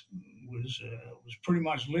decks was pretty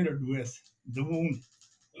much littered with the wounded.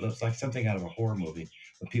 It looks like something out of a horror movie,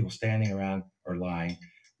 with people standing around or lying,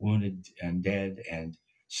 wounded and dead and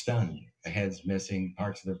stunned, their heads missing,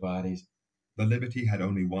 parts of their bodies. The Liberty had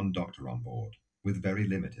only one doctor on board, with very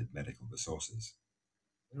limited medical resources.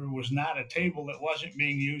 There was not a table that wasn't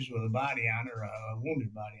being used with a body on it or a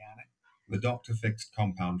wounded body on it. The doctor fixed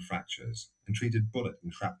compound fractures and treated bullet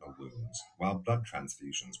and shrapnel wounds, while blood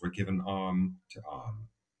transfusions were given arm to arm.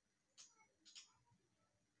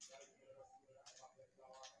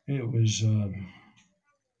 It was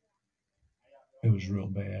real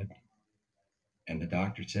bad. And the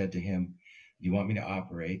doctor said to him, "Do you want me to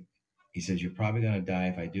operate?" He says, "You're probably going to die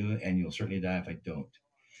if I do it, and you'll certainly die if I don't."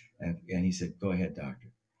 And he said, "Go ahead,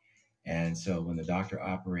 doctor." And so when the doctor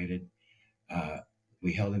operated,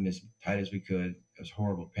 we held him as tight as we could. It was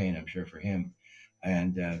horrible pain, I'm sure, for him.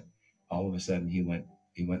 And all of a sudden, he went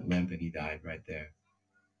limp, and he died right there.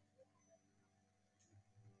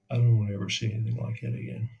 I don't want to ever see anything like that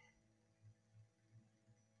again.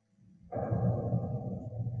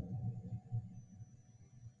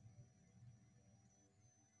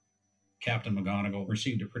 Captain McGonigal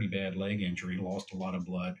received a pretty bad leg injury, lost a lot of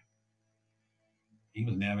blood. He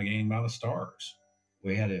was navigating by the stars.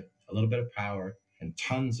 We had a little bit of power and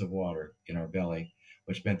tons of water in our belly,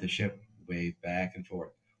 which meant the ship waved back and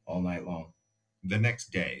forth all night long. The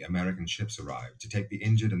next day, American ships arrived to take the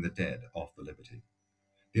injured and the dead off the Liberty.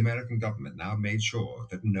 The American government now made sure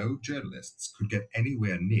that no journalists could get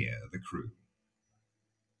anywhere near the crew.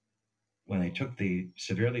 When they took the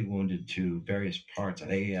severely wounded to various parts,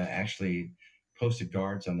 they actually posted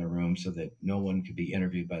guards on the room so that no one could be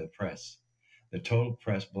interviewed by the press. The total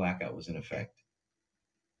press blackout was in effect.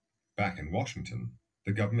 Back in Washington,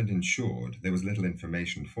 the government ensured there was little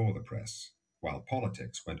information for the press, while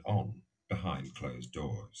politics went on behind closed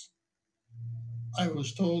doors. I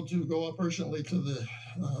was told to go up urgently to the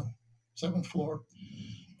 7th floor.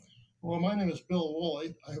 Well, my name is Bill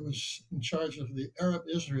Woolley. I was in charge of the Arab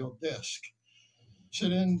Israel desk.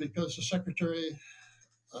 Sit in because the Secretary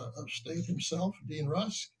of State himself, Dean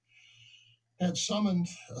Rusk, had summoned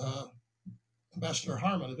Ambassador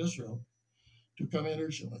Harman of Israel to come in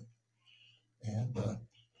urgently. And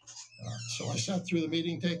so I sat through the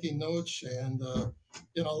meeting taking notes, and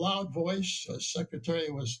in a loud voice, the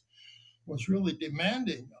Secretary was really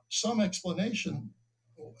demanding some explanation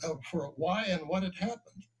for why and what had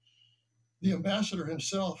happened. The ambassador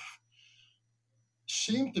himself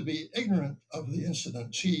seemed to be ignorant of the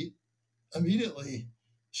incident. She immediately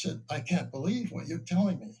said, "I can't believe what you're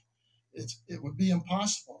telling me. It would be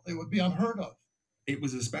impossible. It would be unheard of." It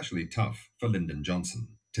was especially tough for Lyndon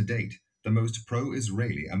Johnson, to date the most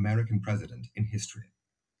pro-Israeli American president in history.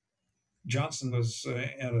 Johnson was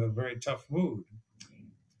in a very tough mood.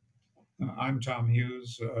 I'm Tom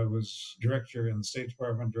Hughes. I was director in the State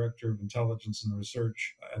Department, director of intelligence and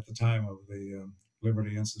research at the time of the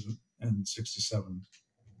Liberty incident in '67.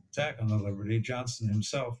 Attack on the Liberty, Johnson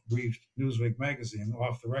himself briefed Newsweek magazine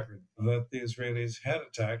off the record that the Israelis had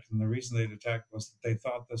attacked, and the reason they'd attacked was that they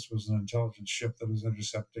thought this was an intelligence ship that was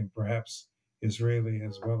intercepting perhaps Israeli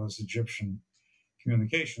as well as Egyptian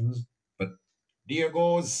communications. But there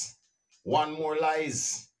goes one more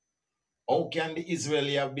lies. How can the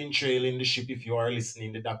Israeli have been trailing the ship if you are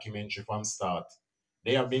listening to the documentary from start?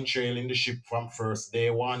 They have been trailing the ship from first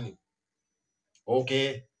day one.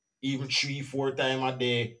 Okay? Even 3-4 times a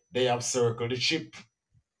day, they have circled the ship.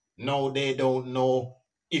 Now they don't know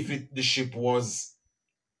if the ship was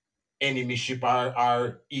enemy ship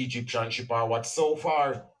or Egyptian ship or what. So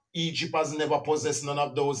far, Egypt has never possessed none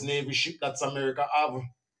of those Navy ships that America have.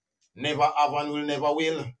 Never have and will never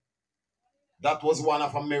will. That was one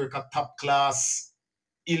of America's top class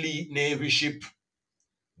elite Navy ship.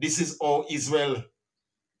 This is how Israel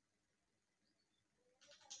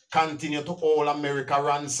continue to hold America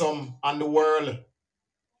ransom and the world.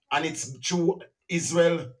 And it's true,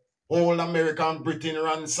 Israel hold America and Britain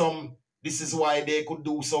ransom. This is why they could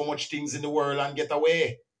do so much things in the world and get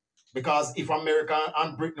away. Because if America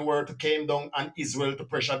and Britain were to came down and Israel to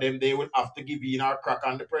pressure them, they would have to give in or crack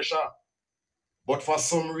on the pressure. But for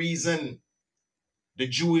some reason, the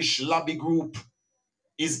Jewish lobby group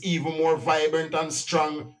is even more vibrant and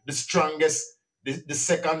strong, the strongest, the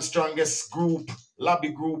second strongest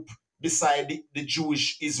lobby group beside the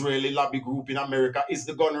Jewish Israeli lobby group in America is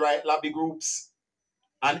the gun right lobby groups.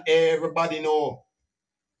 And everybody know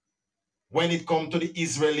when it comes to the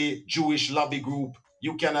Israeli Jewish lobby group,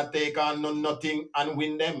 you cannot take on nothing and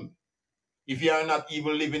win them. If you are not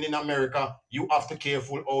even living in America, you have to be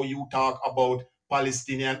careful how you talk about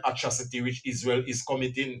Palestinian atrocity which Israel is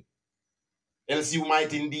committing. Else you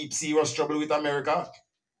might in deep serious trouble with America.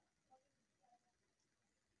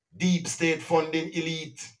 Deep state funding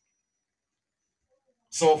elite.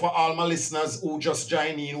 So for all my listeners who just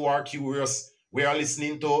join in, who are curious, we are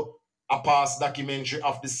listening to a past documentary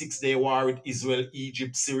of the 6-day war with Israel,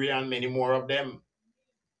 Egypt, Syria, and many more of them.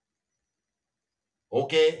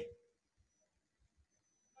 Okay?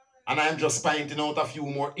 And I'm just pointing out a few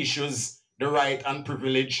more issues, the right and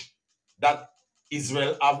privilege that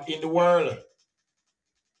Israel have in the world.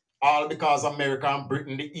 All because America and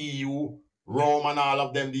Britain, the EU, Rome and all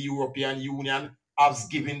of them, the European Union, has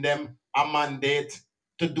given them a mandate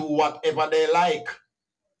to do whatever they like.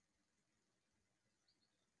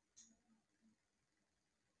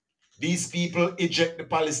 These people eject the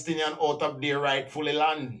Palestinian out of their rightful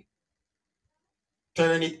land,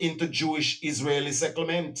 turn it into Jewish Israeli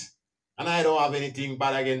settlement. And I don't have anything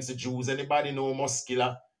bad against the Jews. Anybody know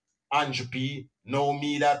Muscular, Andrew P, know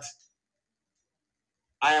me that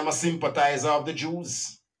I am a sympathizer of the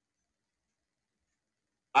Jews.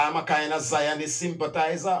 I am a kind of Zionist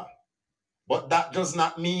sympathizer. But that does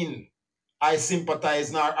not mean I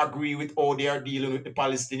sympathize nor agree with how they are dealing with the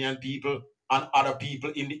Palestinian people and other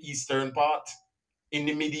people in the eastern part, in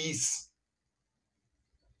the Mideast.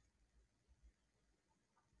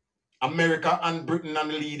 America and Britain and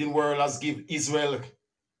the leading world has given Israel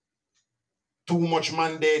too much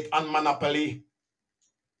mandate and monopoly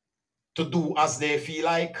to do as they feel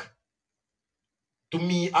like. To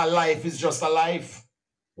me, a life is just a life.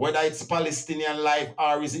 Whether it's Palestinian life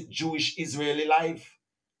or is it Jewish Israeli life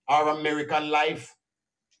or American life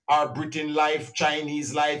or Britain life,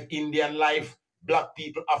 Chinese life, Indian life, black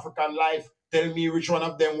people, African life. Tell me which one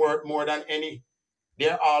of them worth more than any.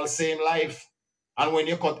 They're all same life. And when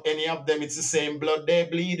you cut any of them, it's the same blood they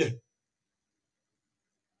bleed.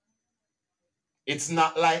 It's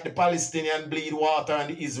not like the Palestinian bleed water and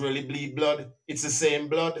the Israeli bleed blood. It's the same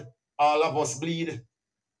blood. All of us bleed.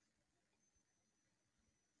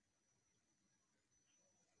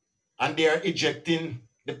 And they are ejecting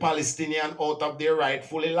the Palestinian out of their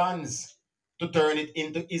rightful lands to turn it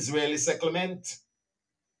into Israeli settlement.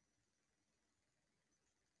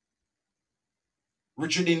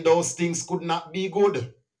 Richard, in those things could not be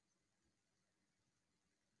good.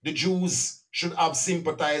 The Jews should have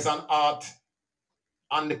sympathized and heart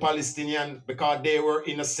on the Palestinian because they were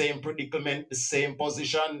in the same predicament, the same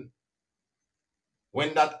position.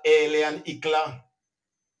 When that alien Hitler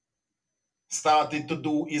started to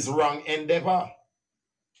do his wrong endeavor.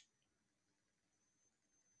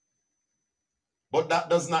 But that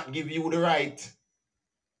does not give you the right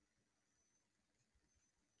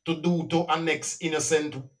to do to a next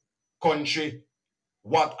innocent country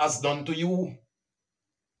what has done to you.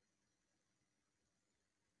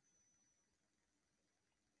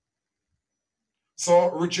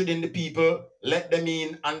 So Richard and the people, let them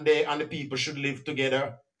in, and they and the people should live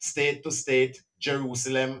together, state to state,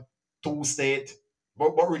 Jerusalem, two state.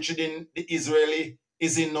 But Richard in the Israeli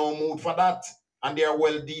is in no mood for that. And they are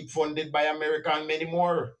well deep funded by America and many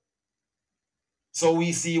more. So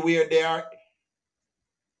we see where they are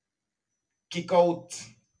kick out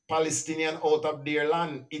Palestinian out of their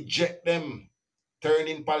land, eject them,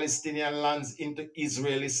 turning Palestinian lands into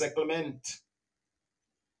Israeli settlement.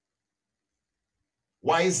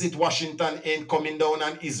 Why is it Washington ain't coming down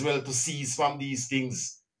on Israel to cease from these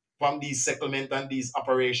things, from these settlement and these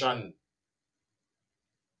operations?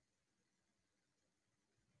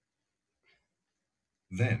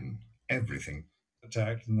 Then everything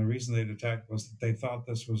attacked, and the reason they'd attacked was that they thought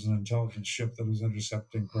this was an intelligence ship that was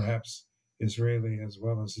intercepting perhaps Israeli as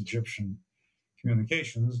well as Egyptian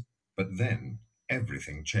communications. But then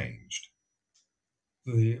everything changed.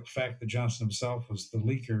 The fact that Johnson himself was the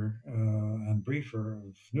leaker and briefer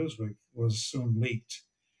of Newsweek was soon leaked.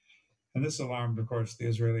 And this alarmed, of course, the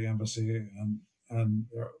Israeli embassy and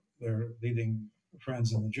their leading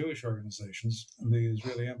friends in the Jewish organizations. And the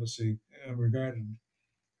Israeli embassy regarded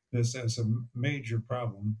this as a major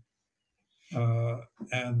problem,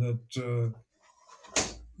 and that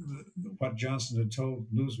what Johnson had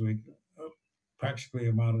told Newsweek practically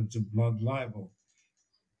amounted to blood libel.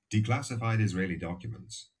 Declassified Israeli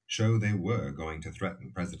documents show they were going to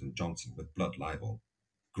threaten President Johnson with blood libel,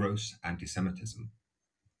 gross anti-Semitism.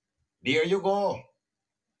 There you go.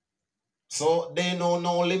 So they know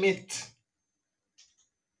no limit.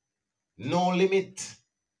 No limit.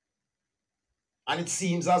 And it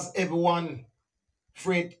seems as everyone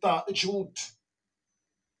afraid to talk the truth.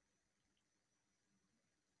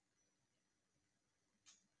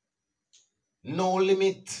 No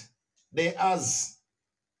limit. They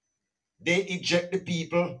eject the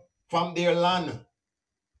people from their land,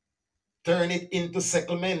 turn it into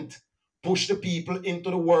settlement, push the people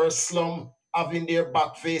into the worst slum, having their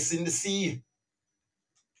back facing the sea.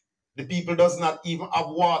 The people does not even have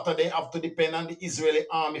water. They have to depend on the Israeli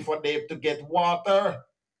army for them to get water.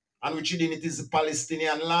 And which in it is the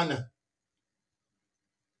Palestinian land.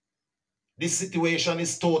 This situation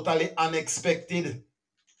is totally unexpected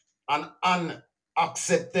and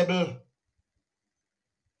unacceptable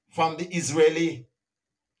from the Israeli,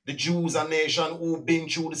 the Jews, a nation who've been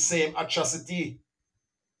through the same atrocity,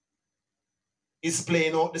 is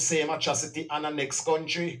playing out the same atrocity on the next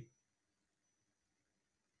country.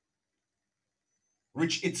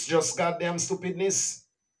 Which it's just goddamn stupidness.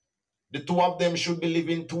 The two of them should be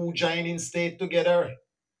living two joining states together.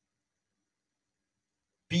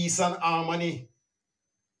 Peace and harmony.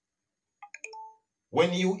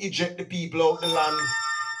 When you eject the people out the land,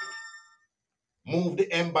 move the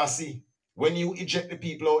embassy. When you eject the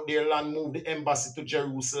people out their land, move the embassy to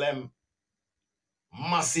Jerusalem.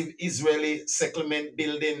 Massive Israeli settlement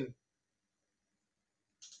building.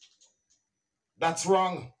 That's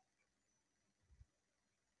wrong.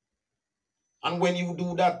 And when you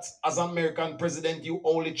do that, as American president, you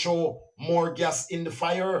only throw more gas in the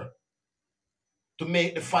fire to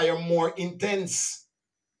make the fire more intense.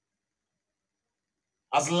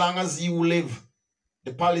 As long as you live,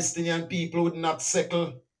 the Palestinian people would not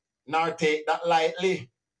settle nor take that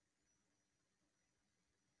lightly.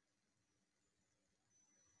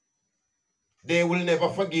 They will never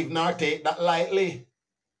forgive nor take that lightly.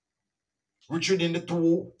 Richard, in the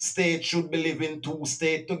two states should be living two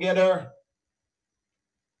states together.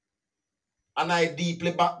 And I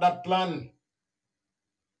deeply back that plan.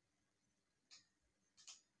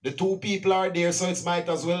 The two people are there, so it might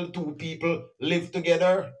as well two people live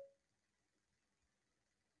together.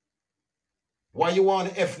 Why you want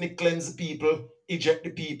to ethnic cleanse the people, eject the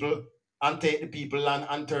people, and take the people land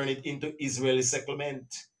and turn it into Israeli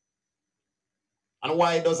settlement? And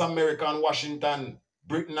why does America and Washington,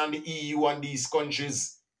 Britain and the EU and these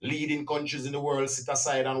countries, leading countries in the world, sit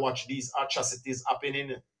aside and watch these atrocities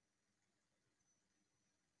happening?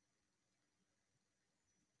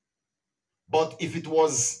 But if it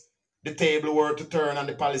was the table were to turn and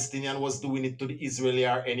the Palestinian was doing it to the Israeli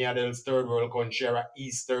or any other third world country or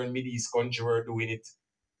Eastern, Mideast country were doing it,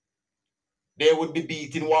 they would be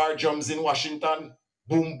beating war drums in Washington.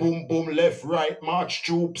 Boom, boom, boom, left, right, march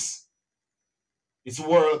troops. It's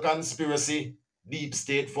world conspiracy, deep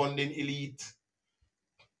state funding elite.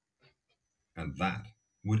 And that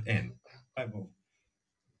would end.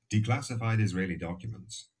 Declassified Israeli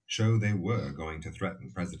documents show they were going to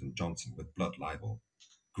threaten President Johnson with blood libel,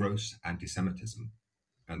 gross anti-Semitism,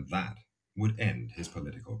 and that would end his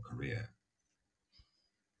political career.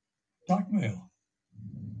 Blackmail.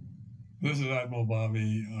 This is Admiral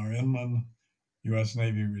Bobby R. Inman, U.S.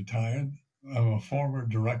 Navy retired. I'm a former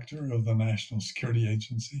director of the National Security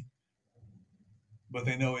Agency. But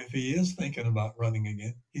they know if he is thinking about running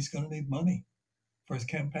again, he's going to need money for his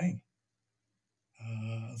campaign.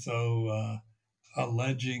 So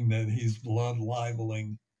alleging that he's blood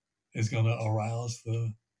libeling is going to arouse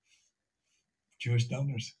the Jewish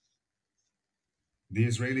donors. The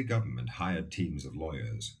Israeli government hired teams of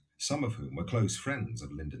lawyers, some of whom were close friends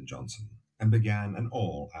of Lyndon Johnson, and began an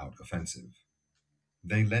all-out offensive.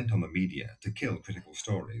 They lent on the media to kill critical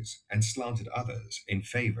stories and slanted others in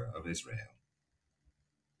favor of Israel.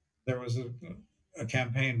 There was a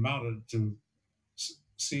campaign mounted to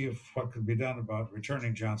see if what could be done about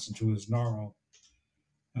returning Johnson to his normal,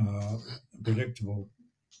 predictable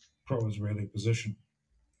pro-Israeli position.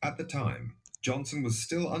 At the time, Johnson was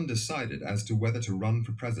still undecided as to whether to run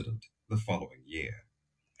for president the following year.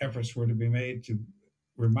 Efforts were to be made to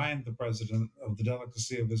remind the president of the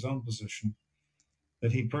delicacy of his own position,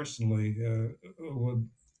 that he personally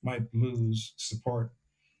might lose support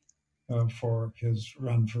for his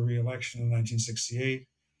run for re-election in 1968.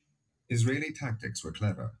 Israeli tactics were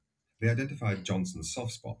clever. They identified Johnson's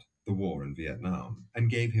soft spot, the war in Vietnam, and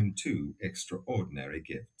gave him two extraordinary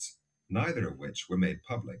gifts, neither of which were made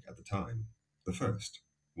public at the time. The first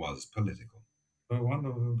was political. One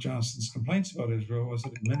of Johnson's complaints about Israel was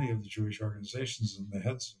that many of the Jewish organizations and the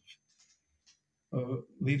heads of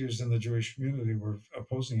leaders in the Jewish community were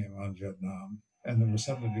opposing him on Vietnam, and they were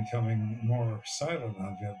suddenly becoming more silent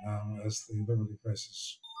on Vietnam as the liberty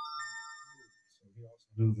crisis. So he also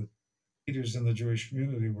knew that leaders in the Jewish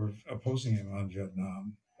community were opposing him on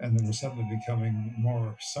Vietnam, and they were suddenly becoming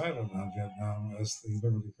more silent on Vietnam as the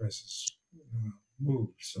liberty crisis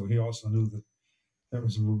moved. So he also knew that there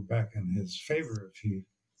was a move back in his favor if he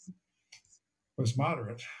was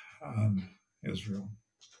moderate on Israel.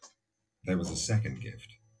 There was a second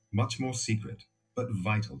gift, much more secret, but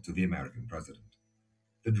vital to the American president.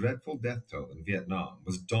 The dreadful death toll in Vietnam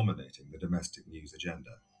was dominating the domestic news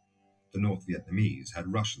agenda. The North Vietnamese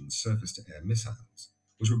had Russian surface-to-air missiles,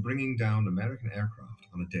 which were bringing down American aircraft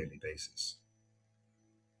on a daily basis.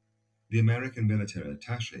 The American military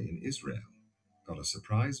attaché in Israel got a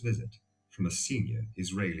surprise visit from a senior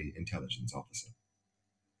Israeli intelligence officer.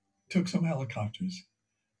 Took some helicopters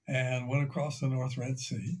and went across the North Red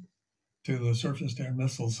Sea to the surface-to-air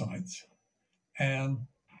missile sites, and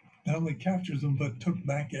not only captured them, but took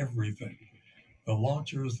back everything. The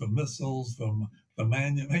launchers, the missiles, the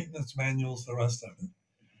maintenance manuals, the rest of it.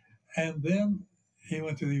 And then he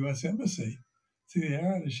went to the U.S. Embassy, to the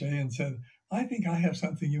air attaché, and said, I think I have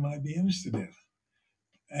something you might be interested in.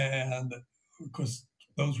 And of course,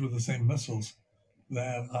 those were the same missiles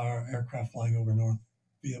that our aircraft flying over North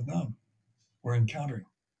Vietnam were encountering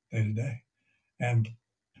day to day. And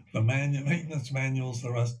the maintenance manuals,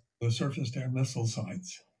 the rest, the surface-to-air missile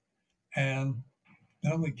sites, and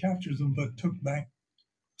not only captured them, but took back.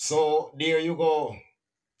 So there you go.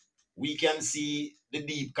 We can see the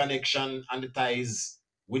deep connection and the ties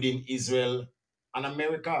within Israel and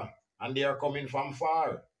America, and they are coming from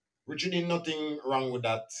far. Richard, nothing wrong with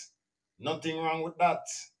that. Nothing wrong with that.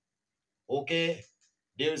 Okay?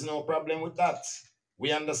 There is no problem with that.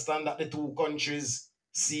 We understand that the two countries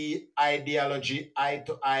see ideology eye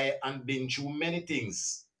to eye and been through many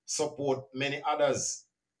things, support many others.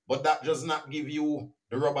 But that does not give you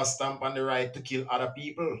the rubber stamp and the right to kill other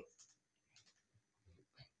people.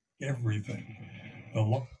 Everything. The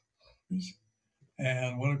launchers,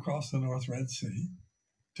 and went across the North Red Sea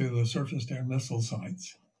to the surface-to-air missile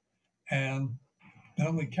sites, and not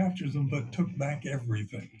only captured them, but took back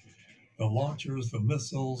everything. The launchers, the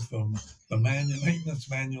missiles, the maintenance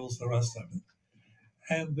manuals, the rest of it.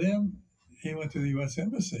 And then he went to the U.S.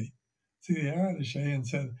 Embassy, to the air attaché, and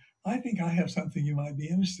said, I think I have something you might be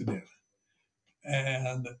interested in.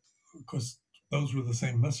 And of course, those were the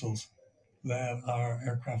same missiles that our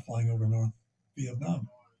aircraft flying over North Vietnam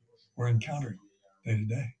were encountering day to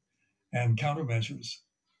day. And countermeasures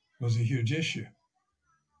was a huge issue.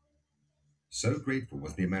 So grateful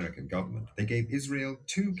was the American government, they gave Israel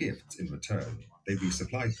 2 gifts in return. They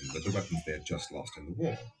resupplied them with the weapons they had just lost in the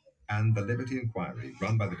war. And the Liberty Inquiry,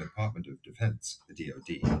 run by the Department of Defense, the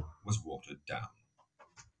DoD, was watered down.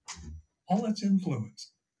 All that's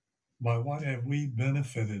influenced by what have we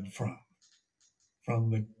benefited from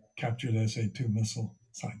the captured SA-2 missile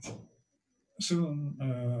sites. Soon,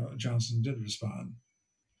 Johnson did respond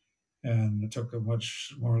and took a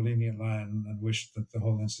much more lenient line and wished that the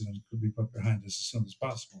whole incident could be put behind us as soon as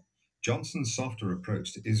possible. Johnson's softer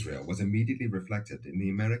approach to Israel was immediately reflected in the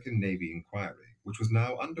American Navy inquiry, which was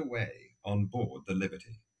now underway on board the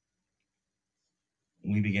Liberty.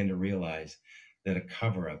 We began to realize that a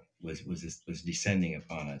cover-up was descending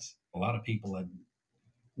upon us. A lot of people that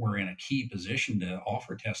were in a key position to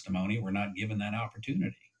offer testimony were not given that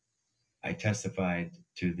opportunity. I testified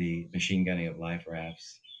to the machine gunning of life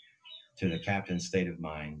rafts, to the captain's state of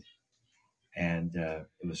mind, and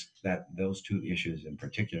it was that those 2 issues in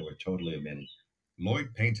particular were totally omitted.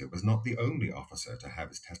 Lloyd Painter was not the only officer to have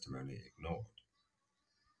his testimony ignored.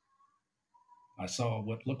 I saw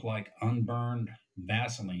what looked like unburned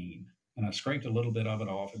Vaseline, and I scraped a little bit of it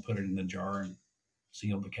off and put it in the jar and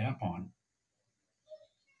sealed the cap on.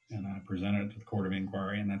 And I presented it to the Court of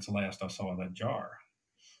Inquiry, and that's the last I saw of that jar.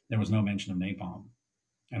 There was no mention of napalm,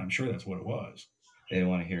 and I'm sure that's what it was. They didn't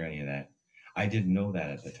want to hear any of that. I didn't know that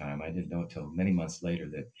at the time. I didn't know until many months later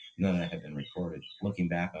that none of that had been recorded. Looking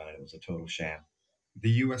back on it, it was a total sham. The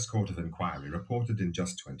U.S. Court of Inquiry reported in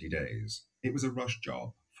just 20 days. It was a rush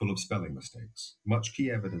job, full of spelling mistakes, much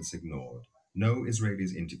key evidence ignored, no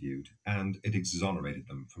Israelis interviewed, and it exonerated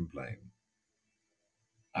them from blame.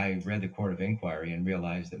 I read the Court of Inquiry and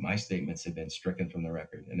realized that my statements had been stricken from the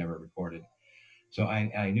record and never recorded. So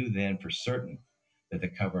I knew then for certain that the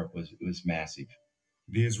cover-up was massive.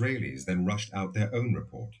 The Israelis then rushed out their own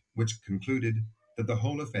report, which concluded that the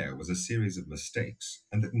whole affair was a series of mistakes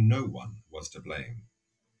and that no one was to blame.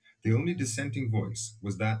 The only dissenting voice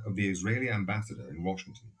was that of the Israeli ambassador in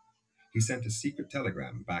Washington. He sent a secret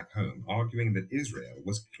telegram back home arguing that Israel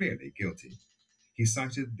was clearly guilty. He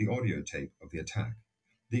cited the audio tape of the attack,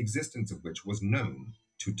 the existence of which was known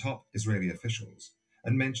to top Israeli officials,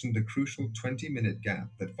 and mentioned the crucial 20-minute gap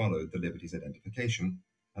that followed the Liberty's identification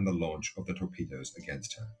and the launch of the torpedoes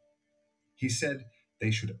against her. He said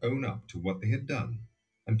they should own up to what they had done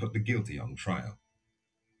and put the guilty on trial.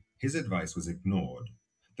 His advice was ignored.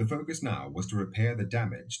 The focus now was to repair the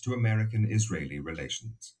damage to American-Israeli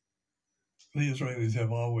relations. The Israelis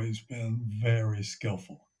have always been very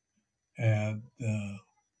skillful at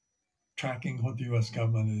tracking what the U.S.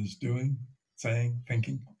 government is doing, saying,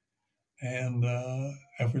 thinking, and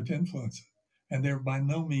effort to influence it. And they're by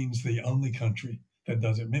no means the only country that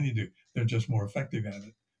does it. Many do. They're just more effective at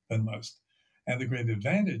it than most. And the great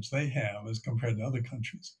advantage they have as compared to other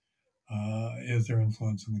countries is their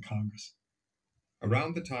influence in the Congress.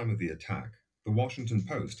 Around the time of the attack, the Washington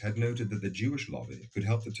Post had noted that the Jewish lobby could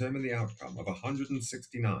help determine the outcome of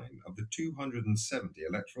 169 of the 270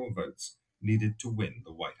 electoral votes needed to win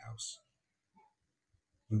the White House.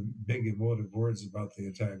 The big emotive words about the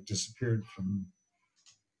attack disappeared from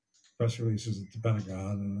press releases at the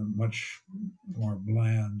Pentagon, and a much more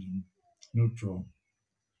bland and neutral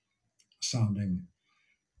sounding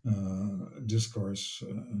discourse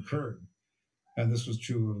occurred. And this was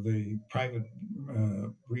true of the private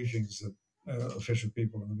briefings that official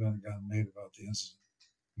people in the Pentagon made about the incident.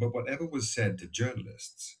 But whatever was said to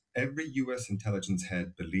journalists, every U.S. intelligence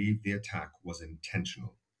head believed the attack was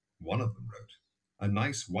intentional. One of them wrote, "A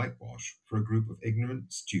nice whitewash for a group of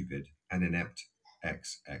ignorant, stupid, and inept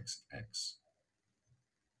XXX."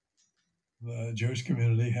 The Jewish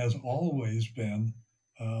community has always been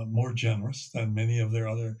more generous than many of their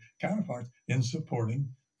other counterparts in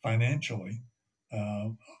supporting financially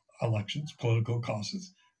elections, political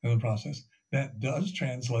causes in the process. That does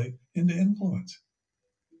translate into influence.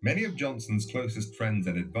 Many of Johnson's closest friends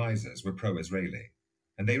and advisors were pro-Israeli,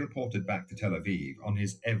 and they reported back to Tel Aviv on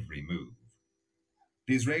his every move.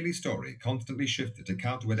 The Israeli story constantly shifted to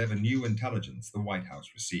counter whatever new intelligence the White House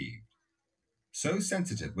received. So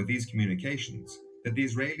sensitive were these communications that the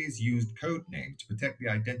Israelis used code names to protect the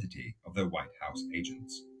identity of their White House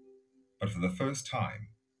agents. But for the first time,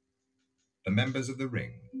 the members of the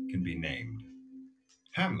ring can be named.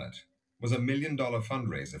 Hamlet was a $1 million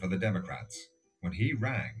fundraiser for the Democrats. When he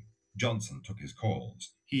rang, Johnson took his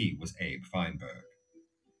calls. He was Abe Feinberg.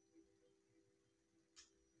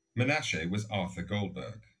 Menashe was Arthur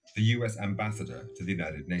Goldberg, the US ambassador to the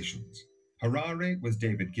United Nations. Harare was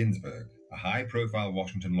David Ginsburg, a high-profile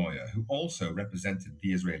Washington lawyer who also represented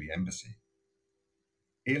the Israeli embassy.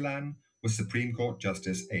 Ilan was Supreme Court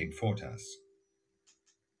Justice Abe Fortas.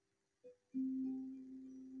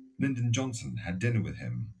 Lyndon Johnson had dinner with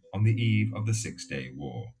him on the eve of the Six-Day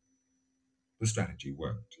War. The strategy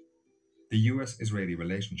worked. The US-Israeli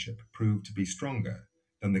relationship proved to be stronger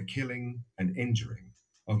than the killing and injuring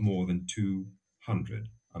of more than 200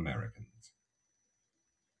 Americans.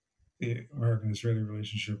 The American-Israeli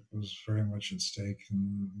relationship was very much at stake,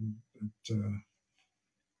 and it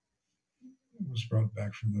was brought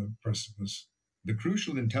back from the precipice. The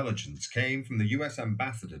crucial intelligence came from the US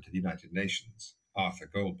ambassador to the United Nations, Arthur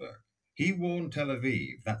Goldberg. He warned Tel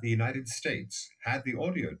Aviv that the United States had the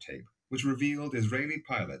audio tape which revealed Israeli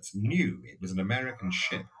pilots knew it was an American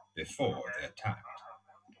ship before they attacked.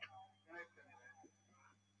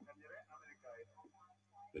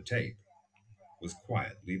 The tape was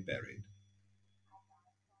quietly buried.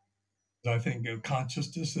 I think a conscious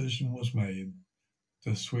decision was made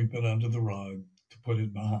to sweep it under the rug, to put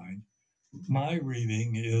it behind. My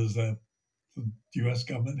reading is that the U.S.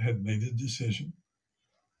 government had made a decision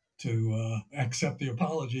to accept the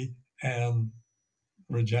apology and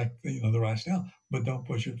reject the rationale, but don't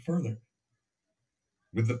push it further.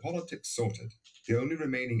 With the politics sorted, the only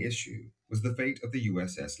remaining issue was the fate of the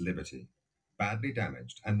USS Liberty, badly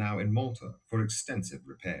damaged and now in Malta for extensive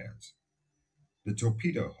repairs. The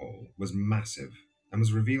torpedo hole was massive and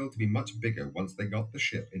was revealed to be much bigger once they got the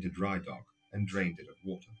ship into dry dock and drained it of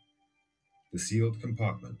water. The sealed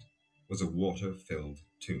compartment was a water-filled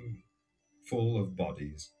tomb, full of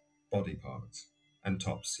bodies, body parts, and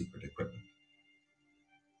top-secret equipment.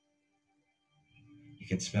 You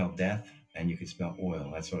could smell death and you could smell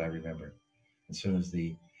oil. That's what I remember. As soon as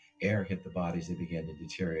the air hit the bodies, they began to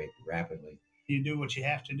deteriorate rapidly. You do what you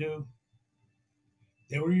have to do.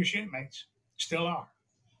 They were your shipmates. Still are.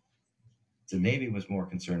 The Navy was more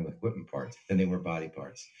concerned with equipment parts than they were body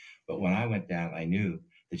parts. But when I went down, I knew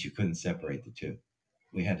that you couldn't separate the two.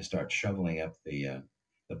 We had to start shoveling up the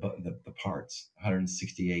parts,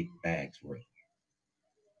 168 bags worth.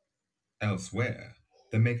 Elsewhere,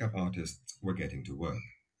 the makeup artists were getting to work.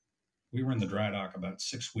 We were in the dry dock about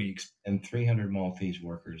 6 weeks. And 300 Maltese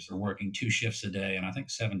workers were working 2 shifts a day, and I think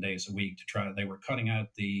 7 days a week they were cutting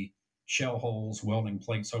out the shell holes, welding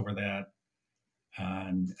plates over that,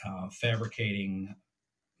 and fabricating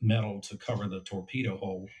metal to cover the torpedo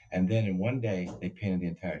hole. And then in one day, they painted the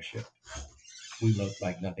entire ship. We looked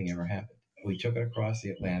like nothing ever happened. We took it across the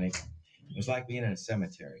Atlantic. It was like being in a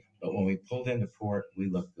cemetery. But when we pulled into port, we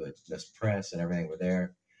looked good. This press and everything were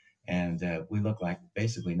there. And we looked like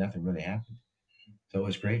basically nothing really happened. So it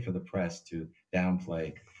was great for the press to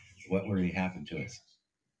downplay what really happened to us.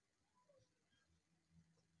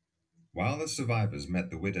 While the survivors met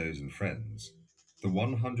the widows and friends, the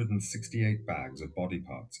 168 bags of body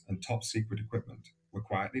parts and top-secret equipment were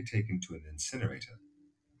quietly taken to an incinerator.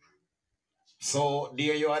 So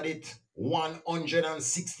there you had it,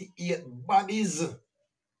 168 bodies.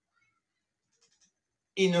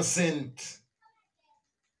 Innocent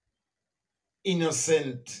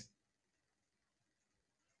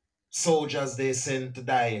soldiers they sent to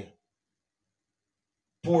die.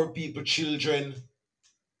 Poor people, children.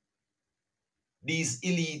 These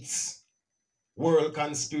elites, world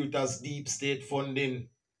conspirators, deep state funding,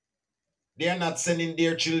 they are not sending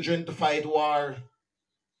their children to fight war.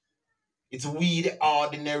 It's we, the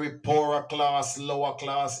ordinary poorer class, lower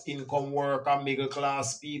class, income worker, middle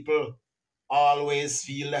class people, always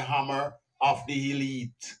feel the hammer of the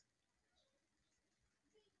elite.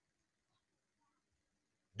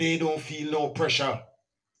 They don't feel no pressure.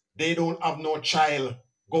 They don't have no child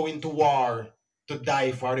going to war to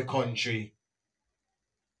die for the country.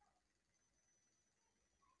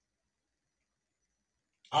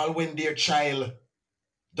 All when their child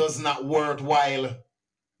does not worthwhile,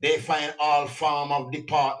 they find all form of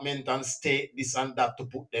department and state this and that to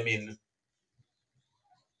put them in.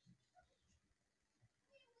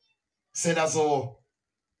 Said as though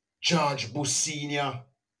George Bush Sr.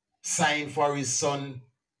 signed for his son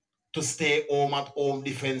to stay home at home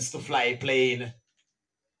defense to fly plane.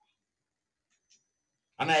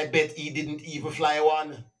 And I bet he didn't even fly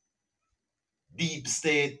one. Deep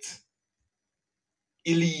state,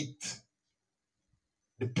 elite,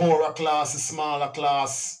 the poorer class, the smaller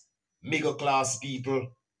class, middle class people,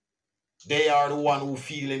 they are the one who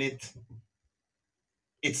feeling it.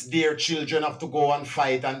 It's their children have to go and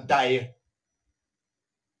fight and die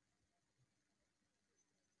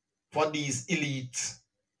for these elite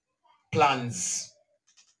plans.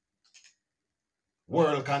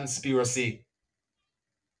 world conspiracy.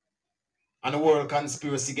 And the world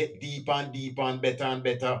conspiracy get deeper and deeper and better and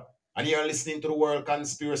better. And you're listening to the World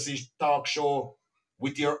Conspiracy Talk Show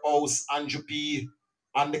with your host, Andrew P.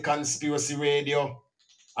 on the Conspiracy Radio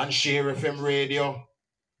and Share FM Radio.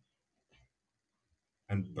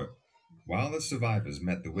 But while the survivors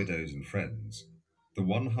met the widows and friends, the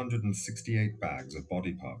 168 bags of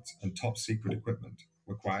body parts and top secret equipment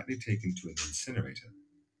were quietly taken to an incinerator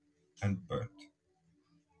and burnt.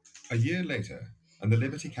 A year later, and the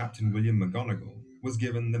Liberty Captain William McGonigal was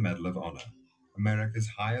given the Medal of Honor, America's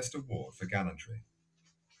highest award for gallantry.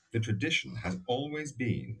 The tradition has always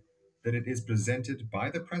been that it is presented by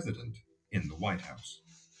the President in the White House.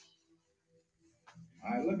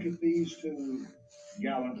 I look at these two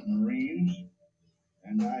gallant Marines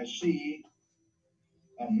and I see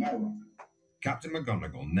America. Captain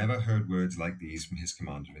McGonigal never heard words like these from his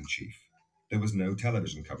commander-in-chief. There was no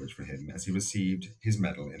television coverage for him as he received his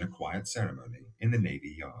medal in a quiet ceremony in the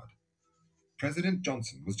Navy Yard. President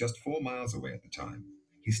Johnson was just 4 miles away at the time.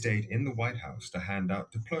 He stayed in the White House to hand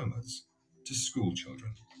out diplomas to school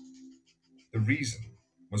children. The reason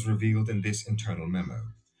was revealed in this internal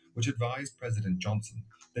memo, which advised President Johnson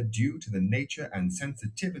that due to the nature and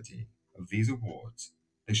sensitivity of these awards,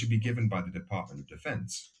 they should be given by the Department of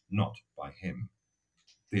Defense, not by him.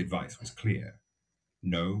 The advice was clear.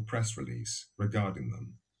 No press release regarding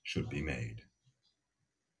them should be made.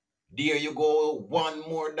 There you go, one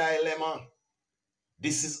more dilemma.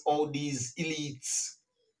 This is how these elites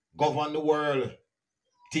govern the world.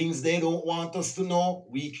 Things they don't want us to know,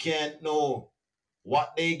 we can't know.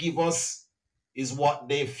 What they give us is what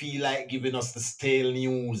they feel like giving us, the stale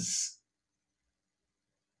news.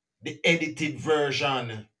 The edited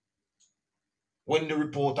version. When the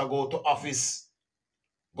reporter go to office,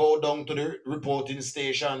 go down to the reporting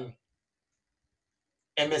station,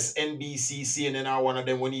 MSNBC, CNN are one of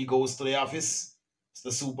them. When he goes to the office, it's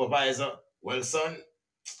the supervisor. Well, son,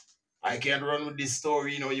 I can't run with this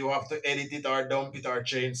story. You have to edit it or dump it or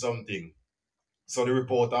change something. So the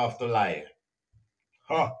reporter have to lie.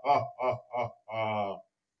 Ha, ha, ha, ha, ha,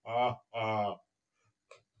 ha, ha.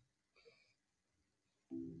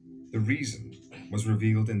 The reason was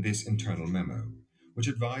revealed in this internal memo, which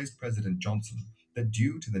advised President Johnson that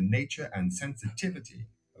due to the nature and sensitivity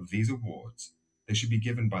of these awards, they should be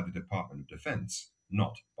given by the Department of Defense,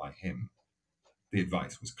 not by him. The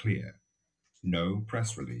advice was clear. No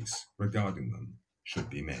press release regarding them should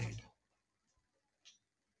be made.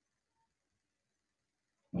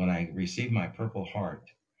 When I received my Purple Heart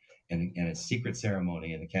in a secret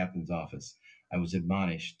ceremony in the captain's office, I was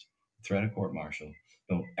admonished, threat of court-martial,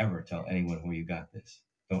 don't ever tell anyone where you got this.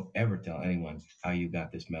 Don't ever tell anyone how you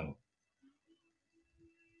got this medal.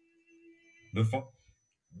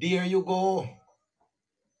 There you go.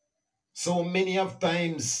 So many of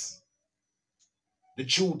times, the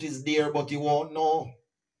truth is there, but you won't know.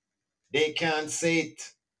 They can't say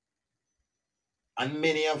it. And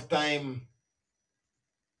many of time,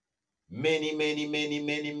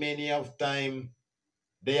 many of time,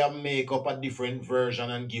 they have make up a different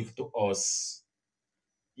version and give to us.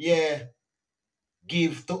 Yeah,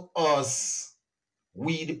 give to us.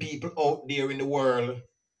 We the people out there in the world.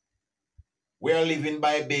 We are living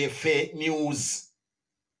by fake news.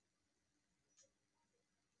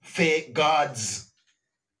 Fake gods.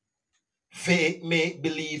 Fake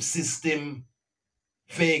make-believe system.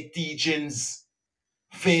 Fake teachings.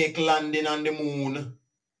 Fake landing on the moon.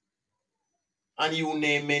 And you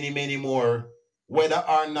name many more. Whether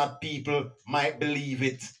or not people might believe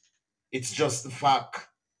it, it's just the fact.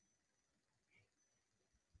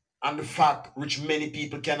 And the fact which many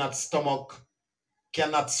people cannot stomach,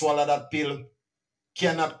 cannot swallow that pill,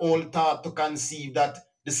 cannot all thought to conceive that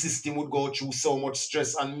the system would go through so much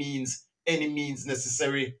stress and any means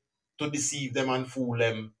necessary to deceive them and fool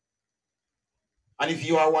them. And if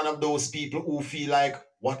you are one of those people who feel like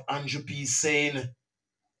what Andrew P is saying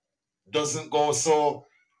doesn't go so,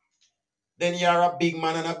 then you're a big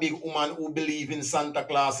man and a big woman who believe in Santa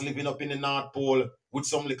Claus living up in the North Pole with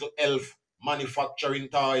some little elf manufacturing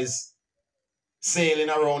toys, sailing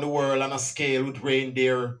around the world on a scale with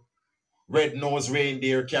reindeer, red-nosed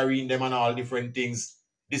reindeer carrying them and all different things.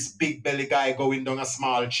 This big belly guy going down a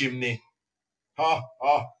small chimney. Ha,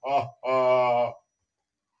 ha, ha, ha.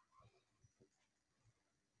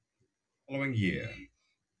 Following year,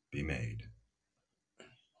 be made.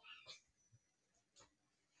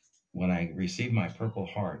 When I received my Purple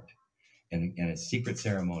Heart in a secret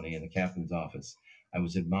ceremony in the captain's office, I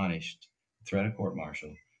was admonished, threat of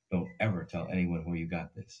court-martial, don't ever tell anyone where you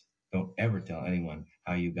got this. Don't ever tell anyone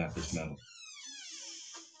how you got this medal.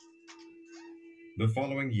 The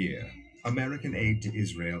following year, American aid to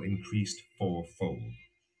Israel increased fourfold,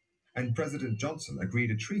 and President Johnson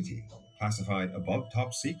agreed a treaty, classified above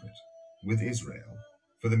top secret, with Israel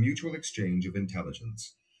for the mutual exchange of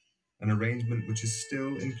intelligence, an arrangement which is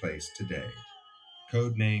still in place today,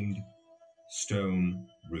 codenamed Stone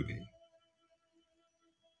Ruby.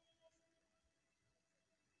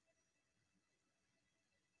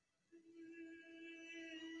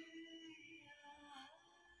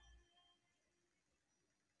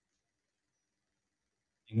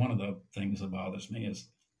 One of the things that bothers me is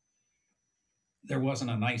there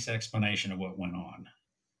wasn't a nice explanation of what went on.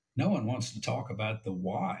 No one wants to talk about the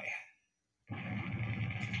why.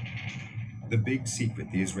 The big secret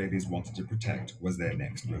the Israelis wanted to protect was their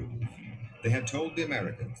next move. They had told the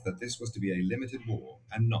Americans that this was to be a limited war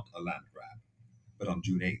and not a land grab. But on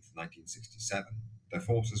June 8, 1967, their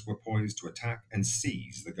forces were poised to attack and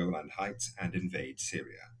seize the Golan Heights and invade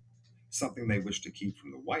Syria, something they wished to keep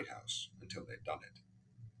from the White House until they'd done it.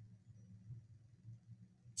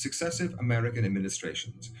 Successive American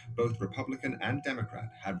administrations, both Republican and Democrat,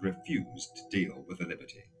 had refused to deal with the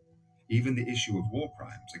liberty. Even the issue of war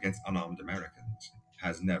crimes against unarmed Americans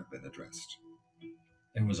has never been addressed.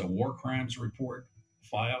 There was a war crimes report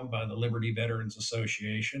filed by the Liberty Veterans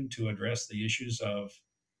Association to address the issues of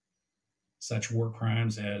such war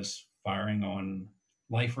crimes as firing on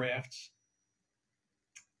life rafts.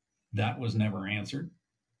 That was never answered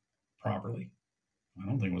properly. I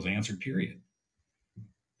don't think it was answered, period.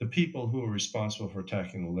 The people who were responsible for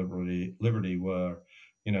attacking the liberty were,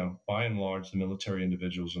 by and large, the military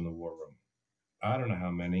individuals in the war room. I don't know how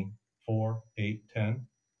many, 4, 8, 10.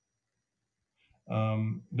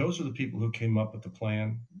 Those are the people who came up with the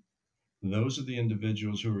plan. Those are the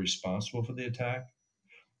individuals who were responsible for the attack.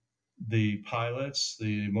 The pilots,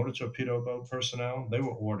 the motor torpedo boat personnel, they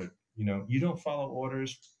were ordered. You don't follow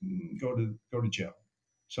orders, go to jail.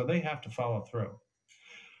 So they have to follow through.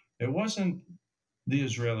 It wasn't the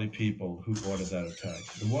Israeli people who ordered that attack.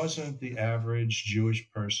 It wasn't the average Jewish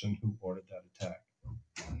person who ordered that attack.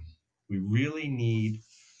 We really need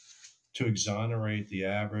to exonerate the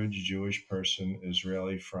average Jewish person,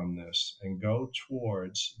 Israeli, from this and go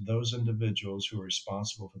towards those individuals who are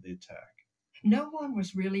responsible for the attack. No one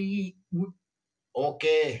was really...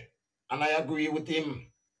 Okay, and I agree with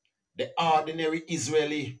him. The ordinary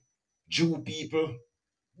Israeli Jew people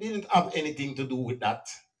didn't have anything to do with that.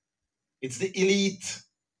 It's the elite,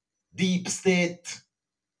 deep state,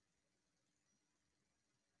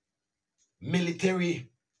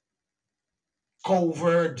 military,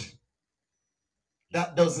 covert.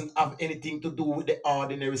 That doesn't have anything to do with the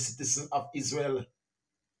ordinary citizen of Israel,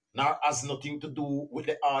 nor has nothing to do with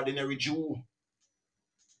the ordinary Jew.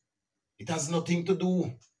 It has nothing to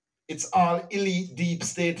do. It's all elite deep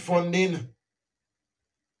state funding.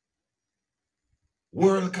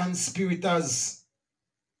 World conspirators.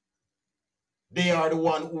 They are the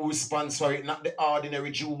one who responds for it, not the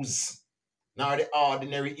ordinary Jews, nor the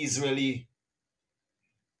ordinary Israeli.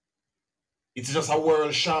 It's just a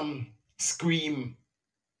world sham scream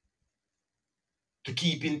to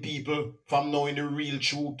keeping people from knowing the real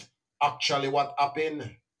truth, actually what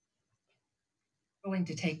happened. Willing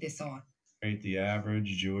to take this on. The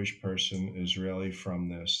average Jewish person, Israeli, from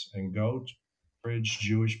this and go to the average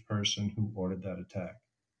Jewish person who ordered that attack.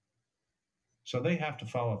 So they have to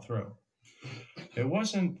follow through. It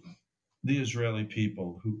wasn't the Israeli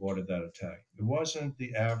people who ordered that attack. It wasn't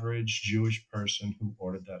the average Jewish person who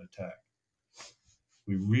ordered that attack.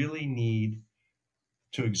 We really need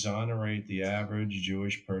to exonerate the average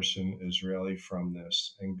Jewish person, Israeli, from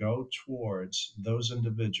this and go towards those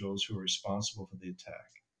individuals who are responsible for the attack.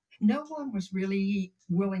 No one was really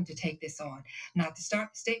willing to take this on. Not the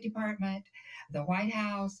State Department, the White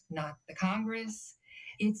House, not the Congress.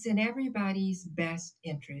 It's in everybody's best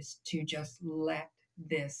interest to just let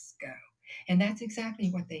this go. And that's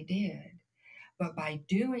exactly what they did. But by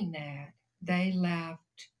doing that, they left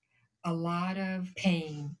a lot of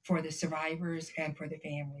pain for the survivors and for the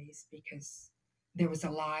families, because there was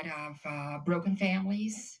a lot of broken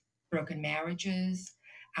families, broken marriages,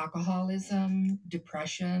 alcoholism,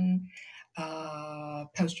 depression,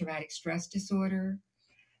 post-traumatic stress disorder.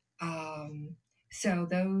 So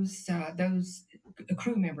those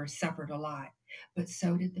crew members suffered a lot, but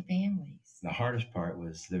so did the families. The hardest part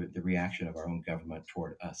was the reaction of our own government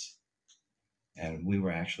toward us. And we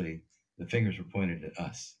were actually, the fingers were pointed at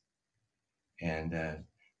us. And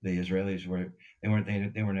the Israelis were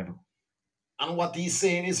never. And what he's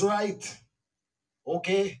saying is right.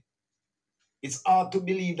 Okay? It's hard to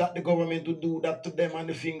believe that the government would do that to them and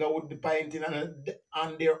the finger would be pointing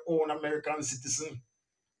on their own American citizen.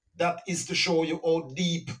 That is to show you how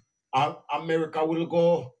deep America will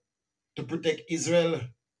go. to protect Israel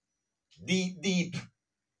deep, deep.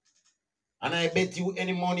 And I bet you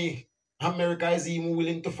any money, America is even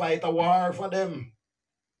willing to fight a war for them.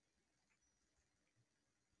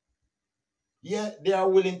 Yeah, they are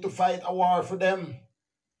willing to fight a war for them.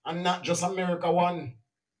 And not just America one.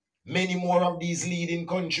 Many more of these leading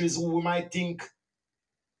countries who we might think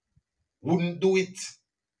wouldn't do it.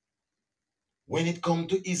 When it comes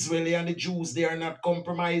to Israel and the Jews, they are not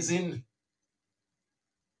compromising.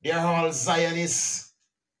 They are all Zionists.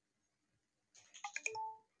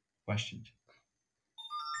 Questioned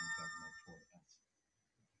government toward us.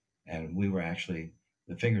 And we were actually,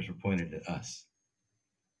 the fingers were pointed at us.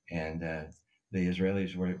 And the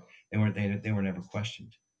Israelis they were never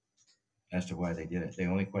questioned as to why they did it. They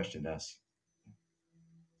only questioned us.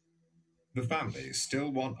 The families still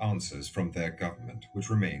want answers from their government, which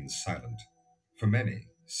remains silent. For many,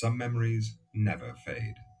 some memories never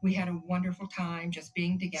fade. We had a wonderful time just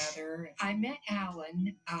being together. I met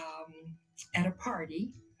Alan at a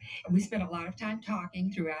party. We spent a lot of time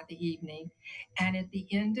talking throughout the evening. And at the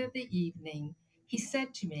end of the evening, he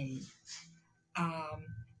said to me,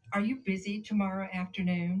 are you busy tomorrow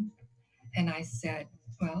afternoon? And I said,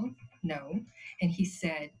 well, no. And he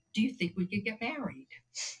said, do you think we could get married?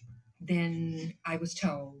 Then I was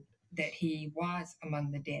told that he was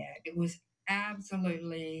among the dead. It was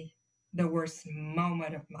absolutely the worst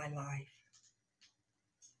moment of my life.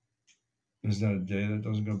 There's not a day that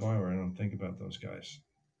doesn't go by where I don't think about those guys.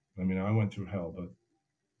 I mean, I went through hell, but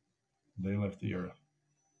they left the earth.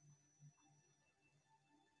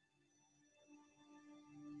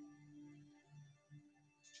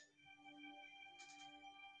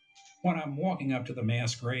 When I'm walking up to the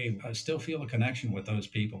mass grave, I still feel a connection with those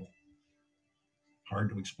people. Hard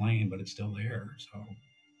to explain, but it's still there. So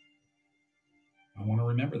I want to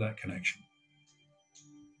remember that connection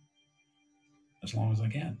as long as I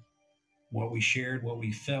can. What we shared, what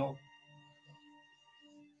we felt.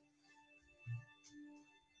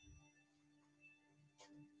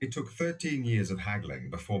 It took 13 years of haggling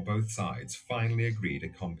before both sides finally agreed a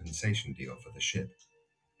compensation deal for the ship.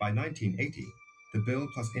 By 1980, the bill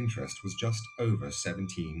plus interest was just over $17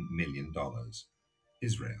 million.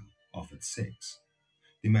 Israel offered $6.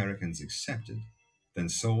 The Americans accepted, then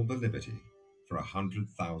sold the Liberty for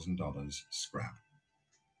 $100,000 scrap.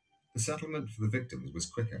 The settlement for the victims was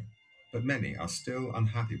quicker, but many are still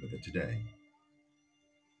unhappy with it today.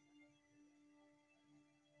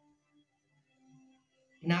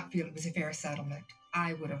 Not feel it was a fair settlement.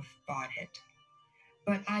 I would have fought it.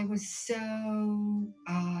 But I was so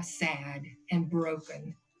sad and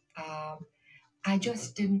broken. I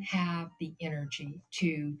just didn't have the energy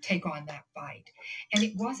to take on that fight. And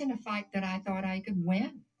it wasn't a fight that I thought I could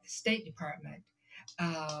win. The State Department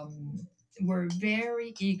were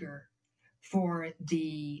very eager for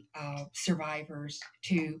the survivors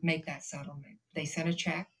to make that settlement. They sent a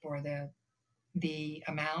check for the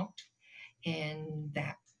amount, and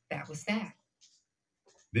that was that.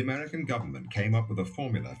 The American government came up with a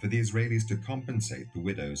formula for the Israelis to compensate the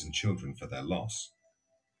widows and children for their loss.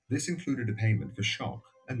 This included a payment for shock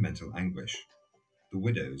and mental anguish. The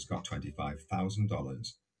widows got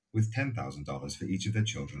 $25,000, with $10,000 for each of their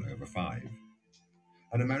children over 5.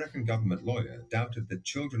 An American government lawyer doubted that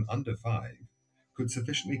children under 5 could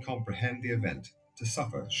sufficiently comprehend the event to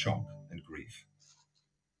suffer shock and grief.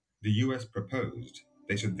 The US proposed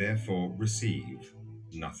they should therefore receive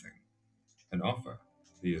nothing, an offer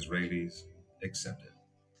the Israelis accepted.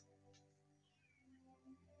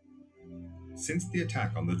 Since the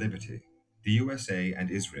attack on the Liberty, the USA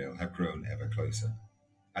and Israel have grown ever closer.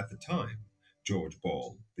 At the time, George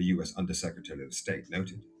Ball, the US Undersecretary of State,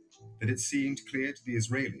 noted that it seemed clear to the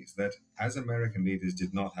Israelis that, as American leaders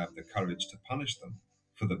did not have the courage to punish them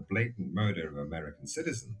for the blatant murder of American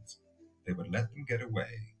citizens, they would let them get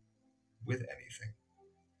away with anything.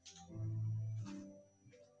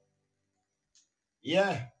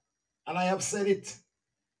 Yeah, and I have said it.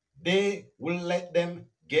 They will let them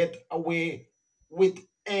get away with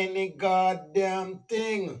any goddamn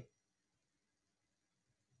thing.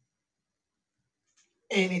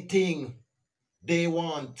 Anything they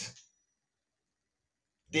want,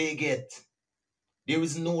 they get. There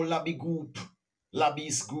is no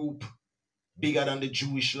lobbyist group bigger than the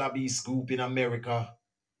Jewish lobbyist group in America.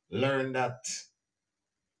 Learn that.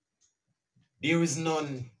 There is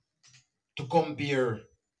none to compare.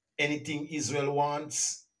 Anything Israel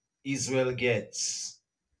wants, Israel gets.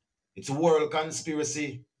 It's a world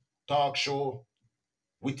conspiracy talk show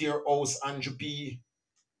with your host Andrew P.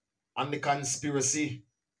 and the conspiracy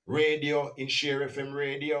radio in Share FM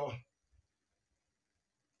radio.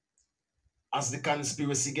 As the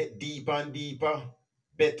conspiracy get deeper and deeper,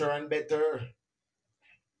 better and better.